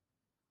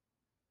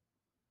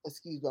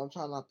excuse me, I'm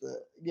trying not to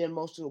get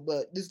emotional,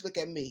 but just look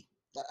at me.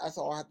 That's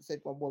all I have to say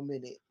for 1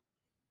 minute.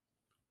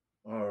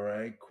 All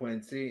right,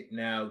 Quincy.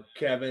 Now,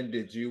 Kevin,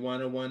 did you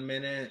want a 1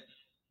 minute?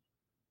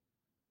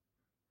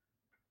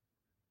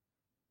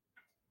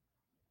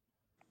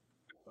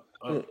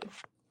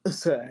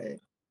 Sorry.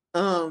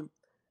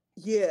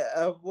 Yeah,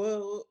 I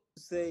will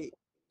say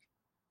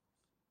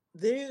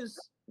there's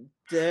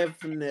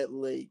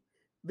definitely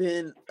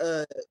been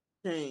a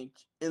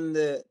change in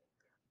the,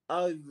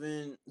 I'll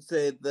even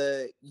say,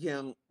 the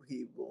young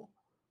people.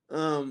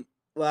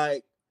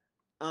 Like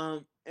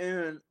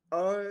in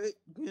our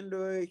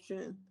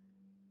generation,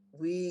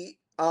 we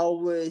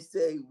always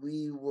say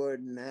we were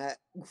not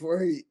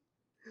great,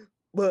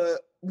 but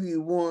we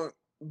weren't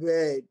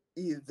bad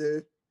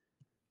either.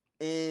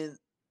 And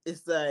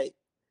it's like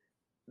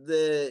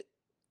the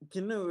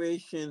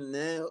generation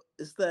now,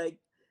 it's like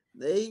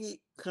they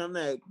kind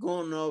of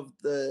going off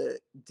the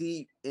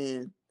deep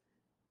end.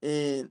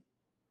 And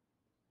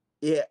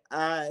yeah,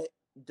 I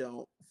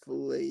don't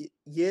fully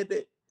get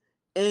it.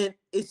 And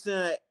it's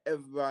not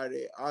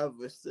everybody,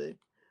 obviously.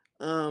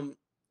 And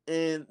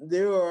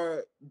there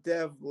are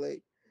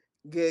definitely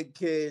good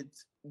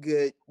kids,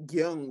 good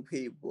young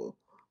people,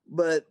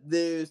 but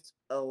there's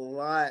a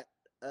lot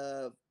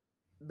of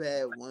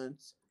bad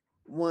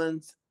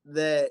ones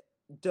that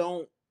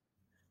don't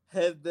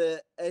have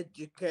the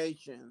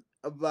education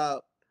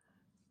about,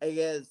 I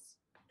guess,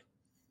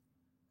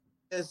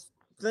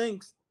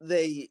 things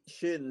they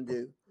shouldn't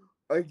do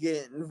or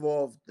get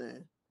involved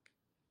in.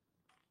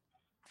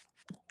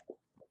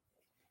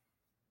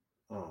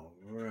 All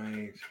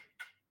right.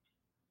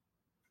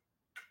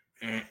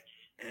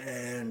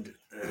 And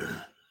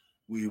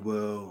we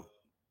will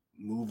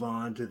move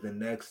on to the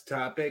next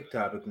topic,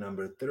 topic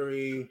number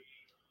 3.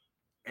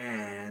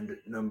 And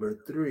number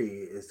 3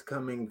 is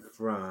coming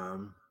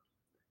from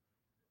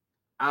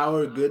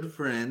our good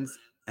friends.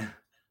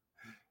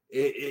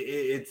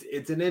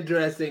 It's an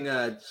interesting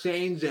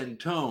change in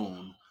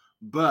tone,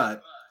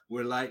 but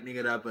we're lightening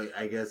it up,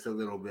 I guess, a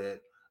little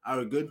bit.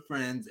 Our good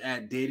friends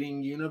at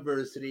Dating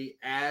University,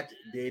 at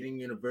Dating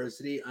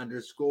University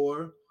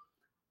 _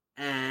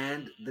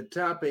 and the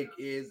topic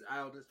is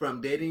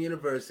from Dating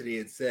University.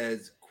 It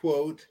says,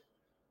 quote,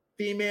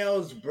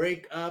 females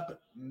break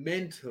up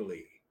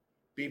mentally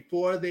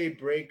before they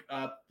break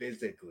up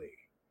physically.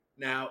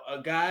 Now, a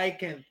guy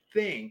can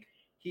think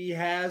he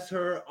has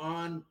her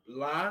on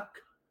lock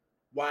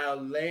while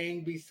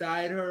laying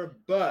beside her,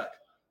 but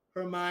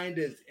her mind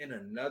is in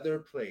another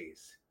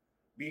place.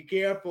 Be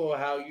careful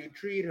how you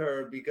treat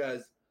her,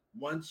 because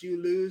once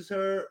you lose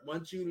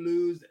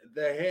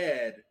the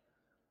head,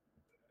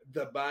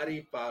 the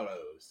body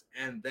follows,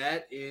 and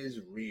that is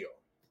real.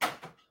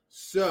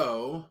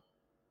 So,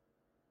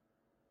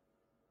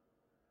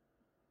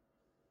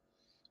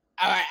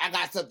 All right, I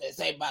got something to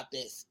say about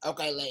this.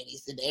 Okay,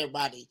 ladies and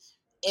everybody,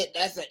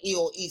 that's an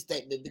EOE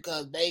statement,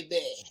 because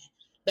baby,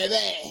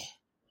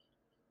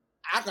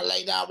 I can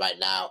lay down right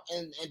now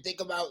and think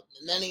about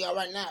none of y'all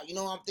right now. You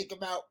know what I'm thinking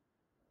about?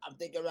 I'm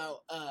thinking about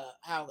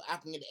how I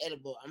can get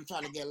edible. I'm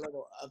trying to get a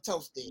little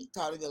toasty.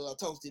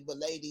 But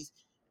ladies,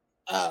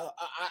 I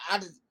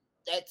just,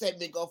 that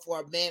statement go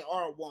for a man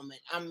or a woman.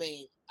 I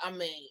mean,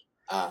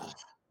 uh,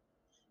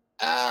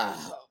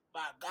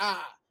 my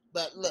God.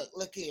 But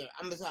look here.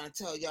 I'm just trying to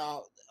tell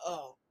y'all.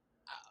 Oh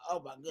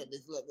my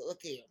goodness.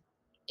 Look here.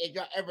 If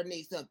y'all ever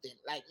need something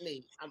like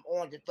me, I'm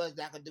Orange and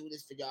Fuzzy. I can do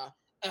this for y'all.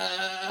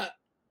 And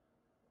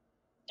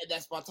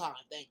that's my time.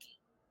 Thank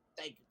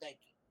you.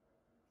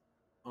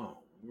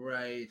 all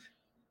right.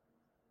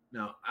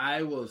 Now,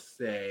 I will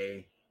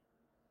say,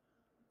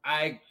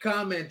 I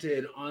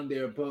commented on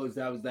their post.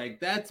 I was like,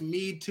 that's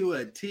me to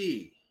a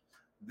T,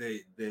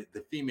 the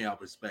female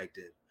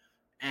perspective.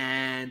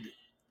 And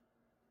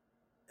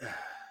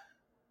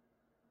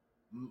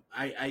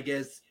I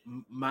guess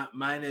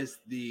minus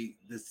the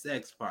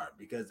sex part,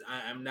 because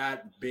I'm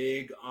not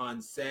big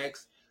on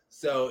sex,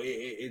 so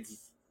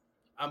it's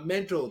a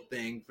mental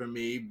thing for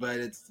me, but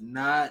it's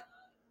not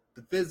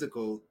the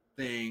physical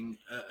thing.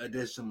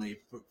 Additionally,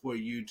 for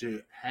you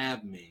to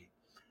have me,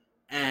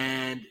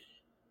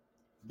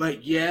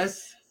 but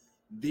yes,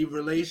 the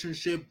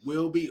relationship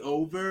will be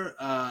over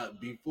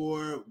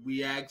before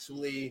we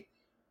actually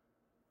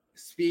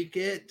speak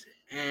it,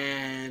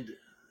 and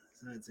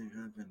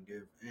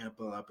give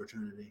ample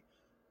opportunity.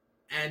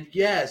 And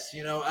yes,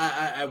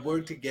 I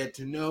work to get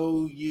to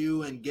know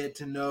you and get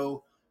to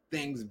know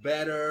things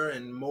better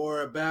and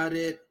more about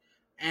it.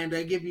 And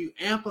I give you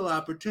ample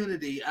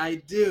opportunity. I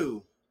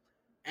do.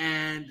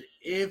 And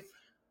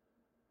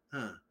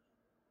huh.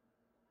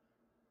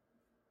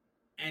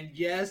 And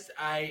yes,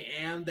 I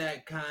am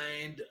that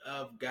kind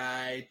of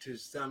guy to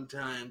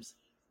sometimes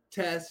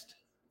test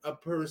a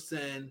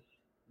person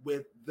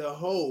with the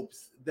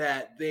hopes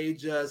that they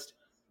just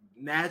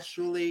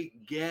naturally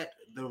get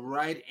the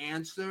right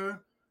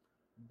answer.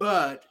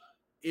 But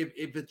if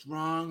it's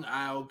wrong,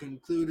 I'll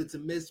conclude it's a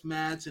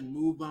mismatch and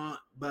move on.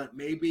 But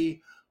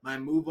maybe my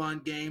move on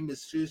game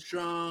is too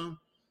strong.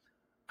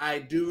 I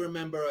do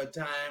remember a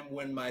time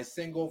when my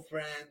single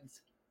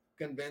friends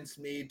convinced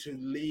me to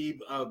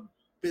leave a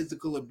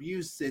physical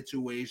abuse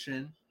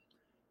situation.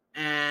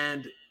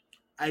 And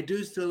I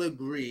do still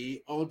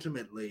agree,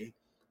 ultimately.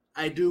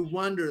 I do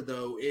wonder,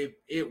 though, if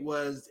it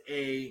was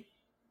a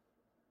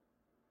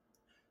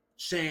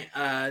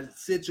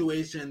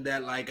situation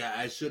that, like,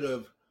 I should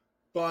have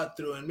fought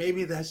through. And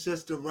maybe that's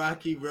just a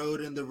rocky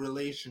road in the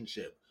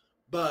relationship.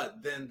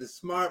 But then the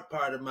smart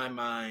part of my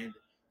mind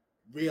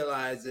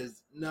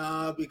realizes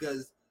no,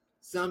 because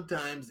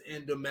sometimes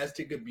in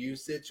domestic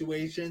abuse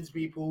situations,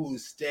 people who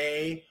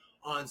stay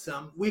on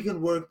some, we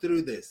can work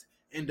through this,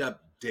 end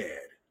up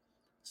dead.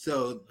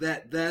 So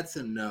that's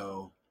a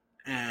no.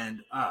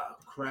 And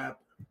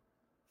crap.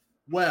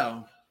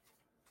 Well,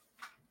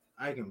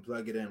 I can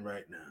plug it in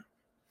right now.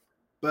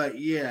 But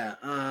yeah,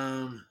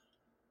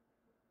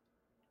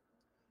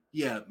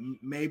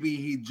 maybe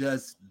he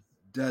just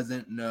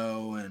doesn't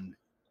know and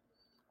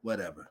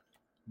whatever.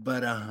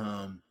 But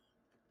how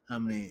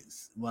many?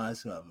 Well, I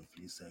still have a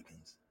few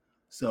seconds.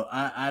 So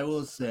I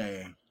will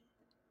say,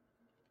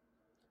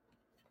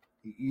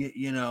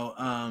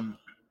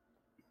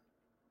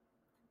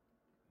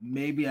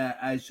 maybe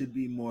I should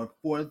be more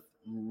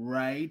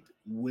forthright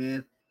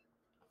with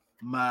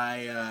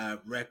my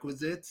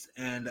requisites,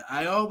 and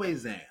I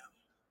always am.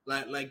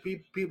 Like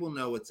people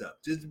know what's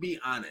up. Just be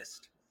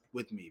honest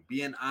with me.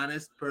 Be an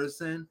honest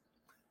person,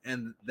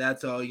 and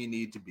that's all you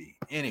need to be.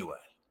 Anyway,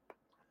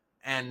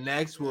 and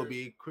next will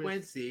be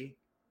Quincy.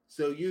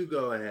 So you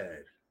go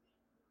ahead.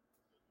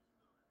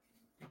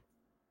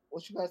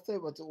 What you gotta say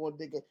about the one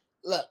nigga?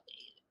 Look,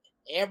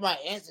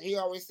 everybody answer. He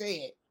always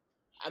said.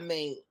 I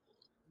mean,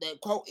 the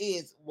quote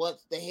is,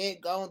 "Once the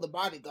head gone, the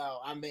body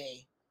gone." I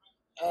mean,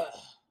 uh,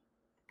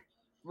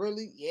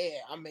 really? Yeah.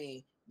 I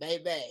mean,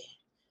 baby,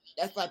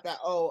 that's like that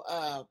old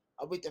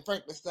Aretha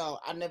Franklin song.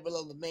 I never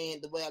loved a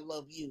man the way I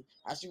love you.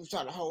 She was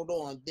trying to hold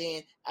on.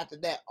 Then after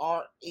that,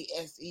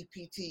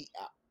 RESEPT,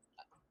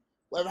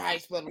 whatever how you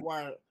spell the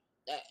word,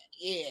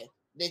 yeah.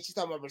 Then she's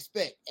talking about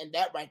respect, and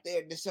that right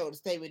there just showed the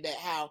statement that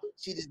how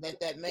she just left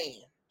that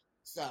man.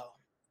 So.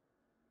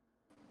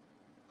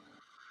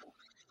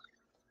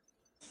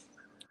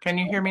 Can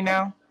you hear me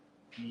now?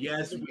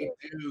 Yes, we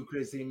do,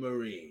 Chrissy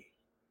Marie.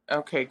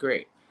 Okay,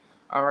 great.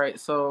 All right,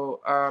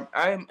 so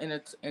I am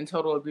in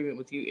total agreement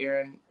with you,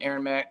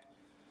 Aaron Mack.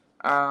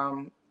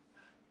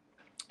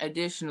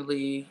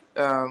 Additionally,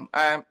 I'm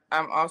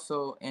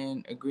also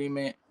in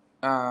agreement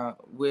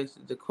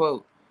with the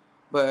quote.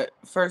 But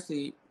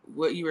firstly,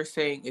 what you were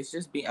saying is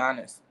just be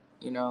honest.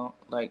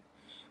 Like,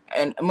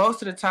 and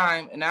most of the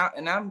time, and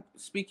I'm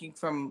speaking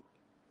from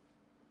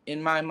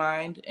in my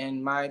mind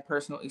and my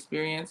personal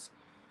experience.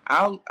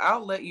 I'll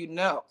let you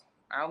know.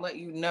 I'll let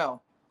you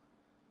know.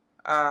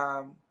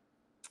 I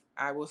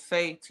will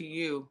say to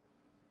you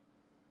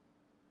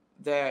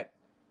that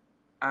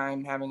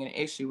I'm having an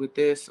issue with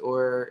this,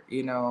 or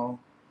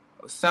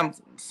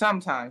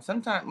sometimes,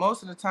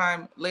 most of the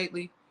time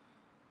lately,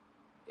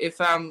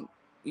 if I'm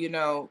you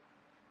know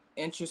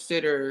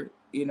interested, or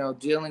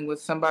dealing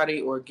with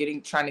somebody, or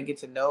trying to get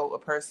to know a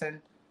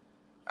person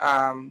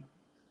um,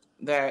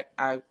 that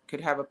I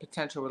could have a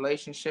potential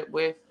relationship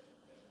with,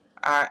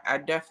 I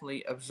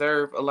definitely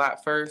observe a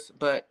lot first,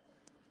 but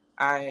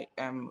I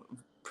am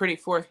pretty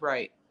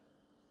forthright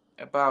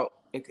about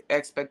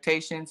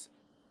expectations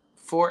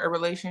for a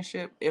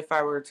relationship if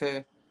I were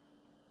to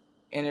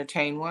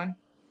entertain one.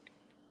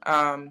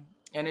 And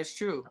it's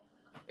true.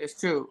 It's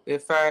true.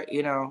 If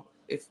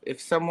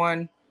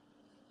someone,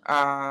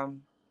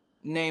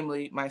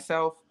 namely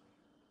myself,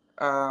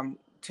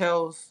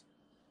 tells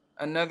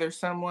another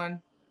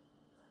someone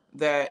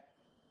that,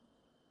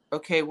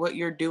 okay, what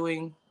you're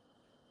doing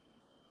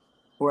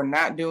or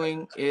not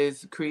doing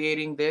is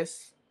creating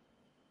this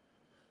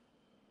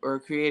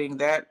or creating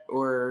that,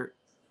 or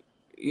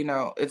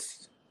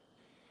it's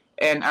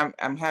and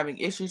I'm having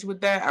issues with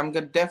that, I'm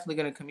definitely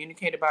gonna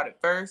communicate about it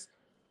first,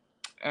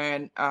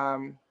 and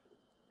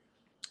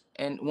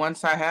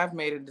once I have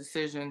made a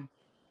decision,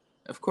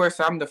 of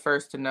course I'm the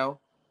first to know,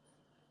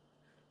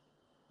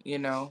 you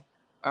know.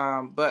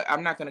 But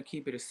I'm not gonna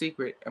keep it a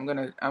secret. I'm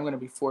gonna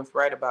be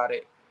forthright about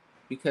it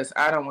because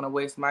I don't want to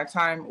waste my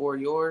time or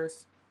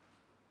yours.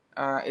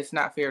 It's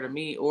not fair to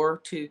me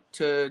or to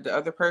the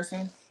other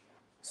person.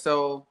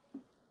 So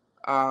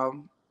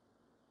um,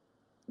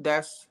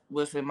 that's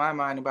what's in my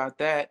mind about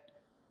that.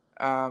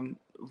 Um,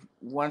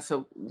 once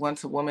a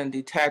woman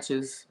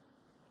detaches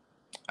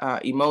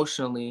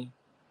emotionally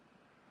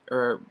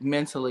or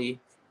mentally,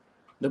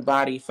 the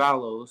body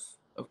follows.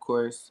 Of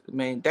course, I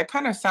mean that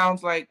kind of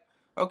sounds like,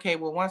 okay.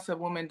 Well, once a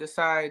woman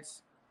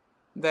decides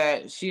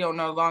that she don't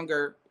no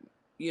longer,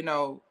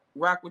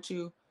 rock with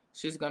you,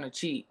 she's gonna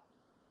cheat.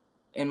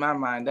 In my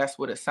mind, that's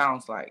what it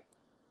sounds like.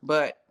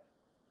 But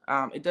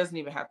it doesn't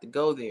even have to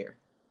go there.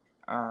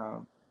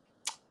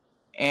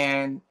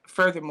 And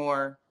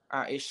furthermore,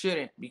 it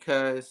shouldn't,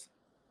 because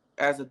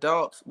as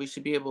adults, we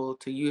should be able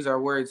to use our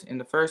words in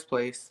the first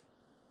place.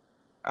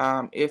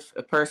 If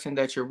a person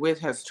that you're with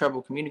has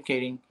trouble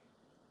communicating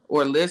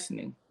or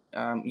listening,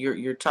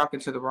 you're talking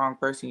to the wrong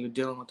person. You're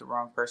dealing with the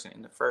wrong person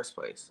in the first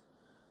place.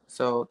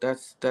 So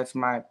that's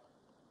my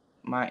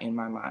in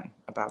my mind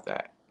about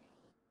that.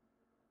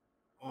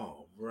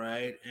 All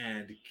right,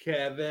 and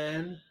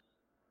Kevin.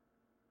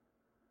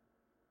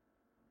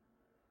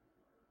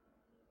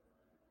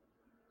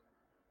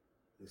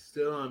 You're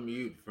still on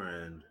mute,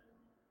 friend.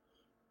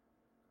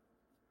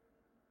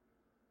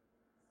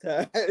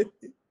 Okay.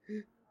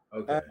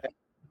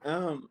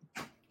 I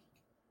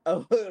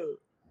will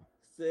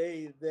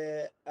say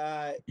that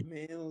I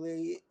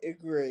mainly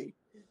agree,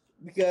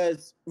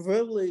 because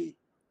really,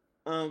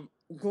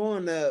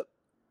 growing up,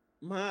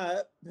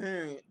 my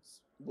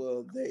parents,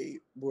 well, they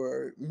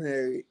were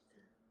married,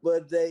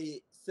 but they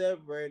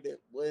separated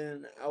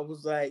when I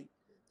was like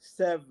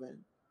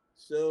 7.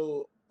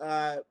 So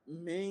I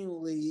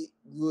mainly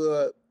grew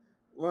up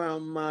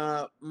around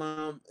my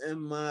mom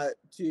and my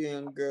 2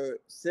 younger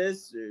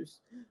sisters.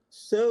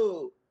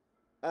 So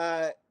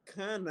I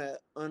kind of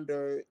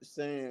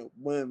understand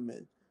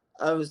women.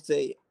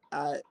 Obviously,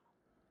 I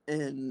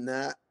am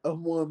not a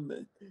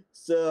woman,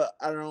 so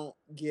I don't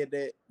get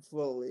it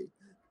fully.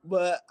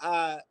 But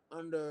I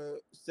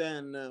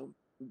understand them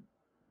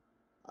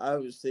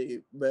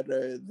obviously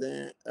better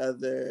than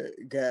other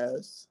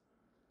guys.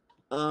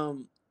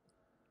 And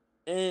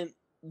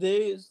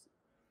there's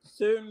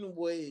certain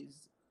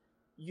ways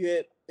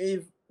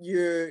if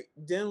you're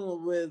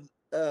dealing with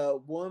a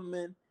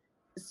woman,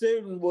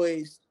 certain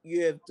ways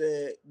you have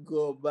to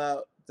go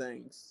about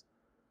things.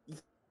 You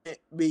can't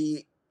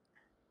be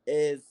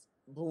as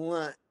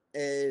blunt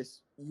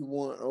as you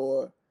want,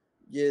 or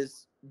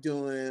just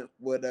doing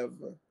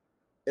whatever.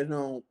 It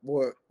don't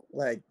work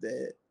like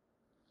that.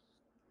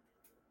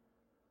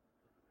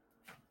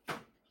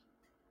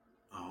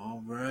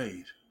 All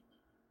right.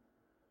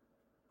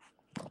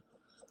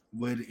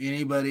 Would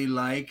anybody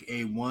like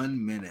a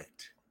 1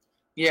 minute?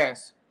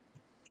 Yes.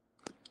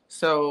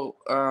 So,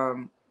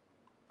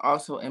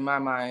 also in my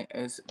mind,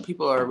 is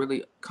people are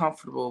really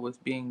comfortable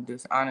with being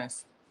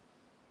dishonest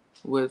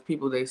with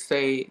people they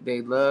say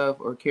they love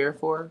or care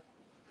for.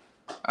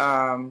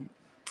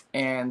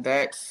 And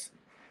that's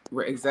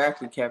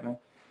exactly, Kevin.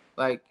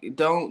 Like,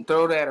 don't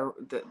throw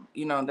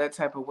that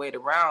type of weight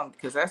around,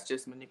 because that's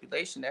just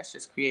manipulation. That's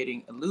just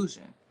creating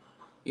illusion.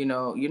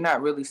 You're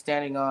not really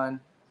standing on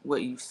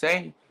what you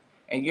say,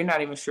 and you're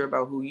not even sure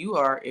about who you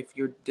are if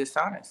you're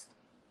dishonest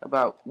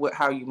about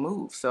how you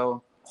move.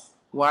 So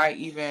why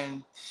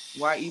even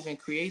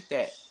create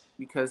that?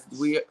 Because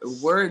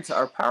words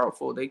are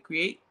powerful. They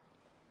create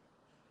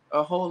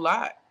a whole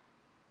lot,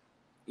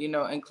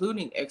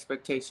 including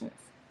expectations.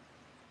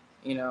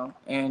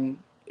 And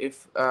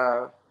if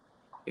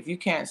you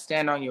can't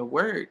stand on your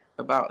word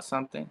about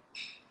something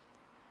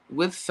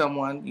with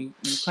someone you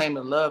claim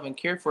to love and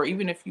care for,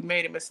 even if you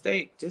made a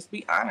mistake, just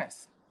be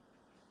honest.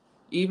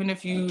 Even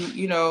if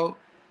you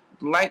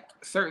like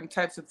certain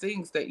types of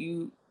things that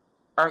you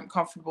aren't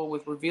comfortable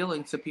with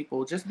revealing to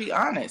people, just be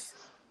honest.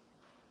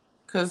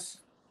 Because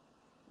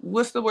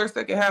what's the worst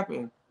that could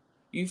happen?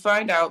 You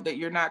find out that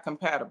you're not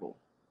compatible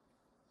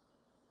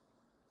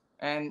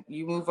and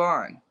you move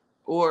on.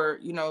 Or,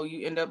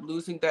 you end up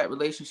losing that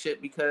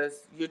relationship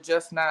because you're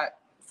just not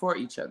for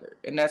each other.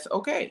 And that's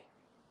okay.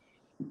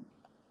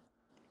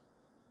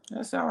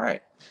 That's all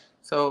right.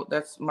 So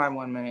that's my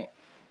 1 minute.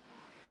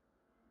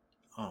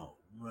 All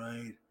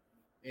right.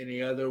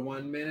 Any other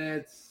 1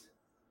 minutes?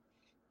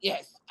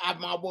 Yes,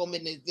 my 1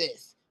 minute is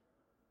this.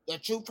 The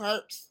truth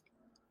hurts.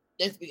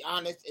 Let's be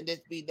honest and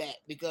let's be that.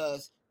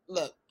 Because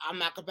look, I'm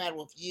not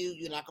compatible with you.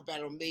 You're not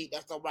compatible with me.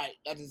 That's all right.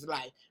 That is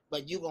life.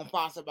 But you're gonna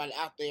find somebody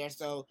out there.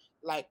 So,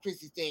 like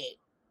Chrissy said,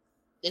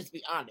 let's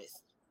be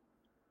honest.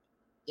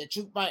 The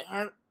truth might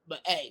hurt, but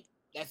hey,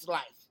 that's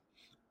life.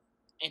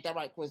 Ain't that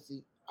right,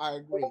 Quincy? I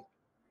agree.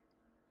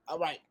 All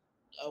right,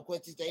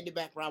 Quincy, stay in the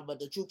background, but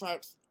the truth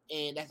hurts,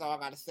 and that's all I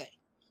gotta say.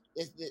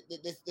 Let's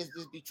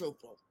be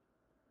truthful.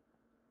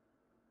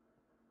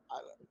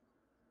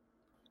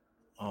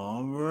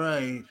 All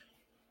right.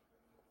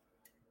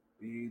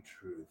 Be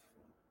truthful.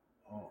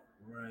 All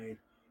right.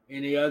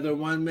 Any other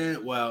 1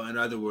 minute? Well, in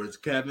other words,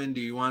 Kevin,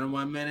 do you want a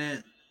 1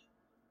 minute?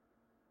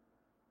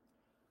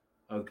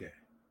 Okay.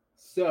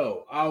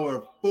 So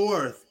our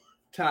fourth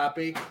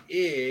topic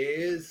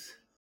is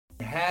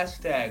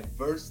hashtag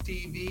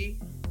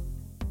VerseTV.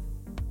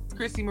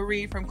 Chrissy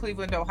Marie from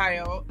Cleveland,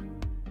 Ohio.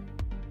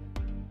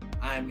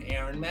 I'm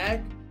Aaron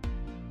Mack.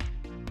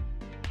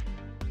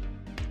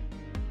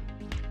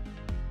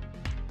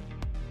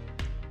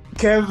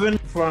 Kevin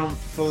from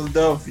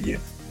Philadelphia.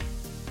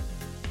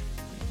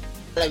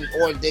 My name is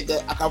Orange Digger.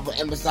 I come from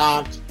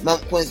Amazon,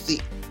 Mount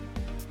Quincy.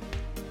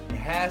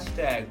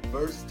 Hashtag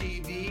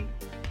VerseTV.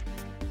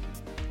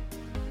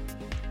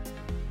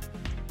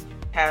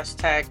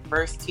 Hashtag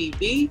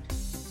VerseTV.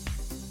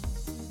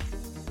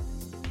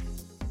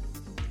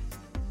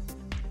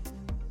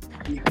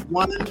 The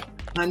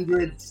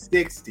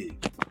 160.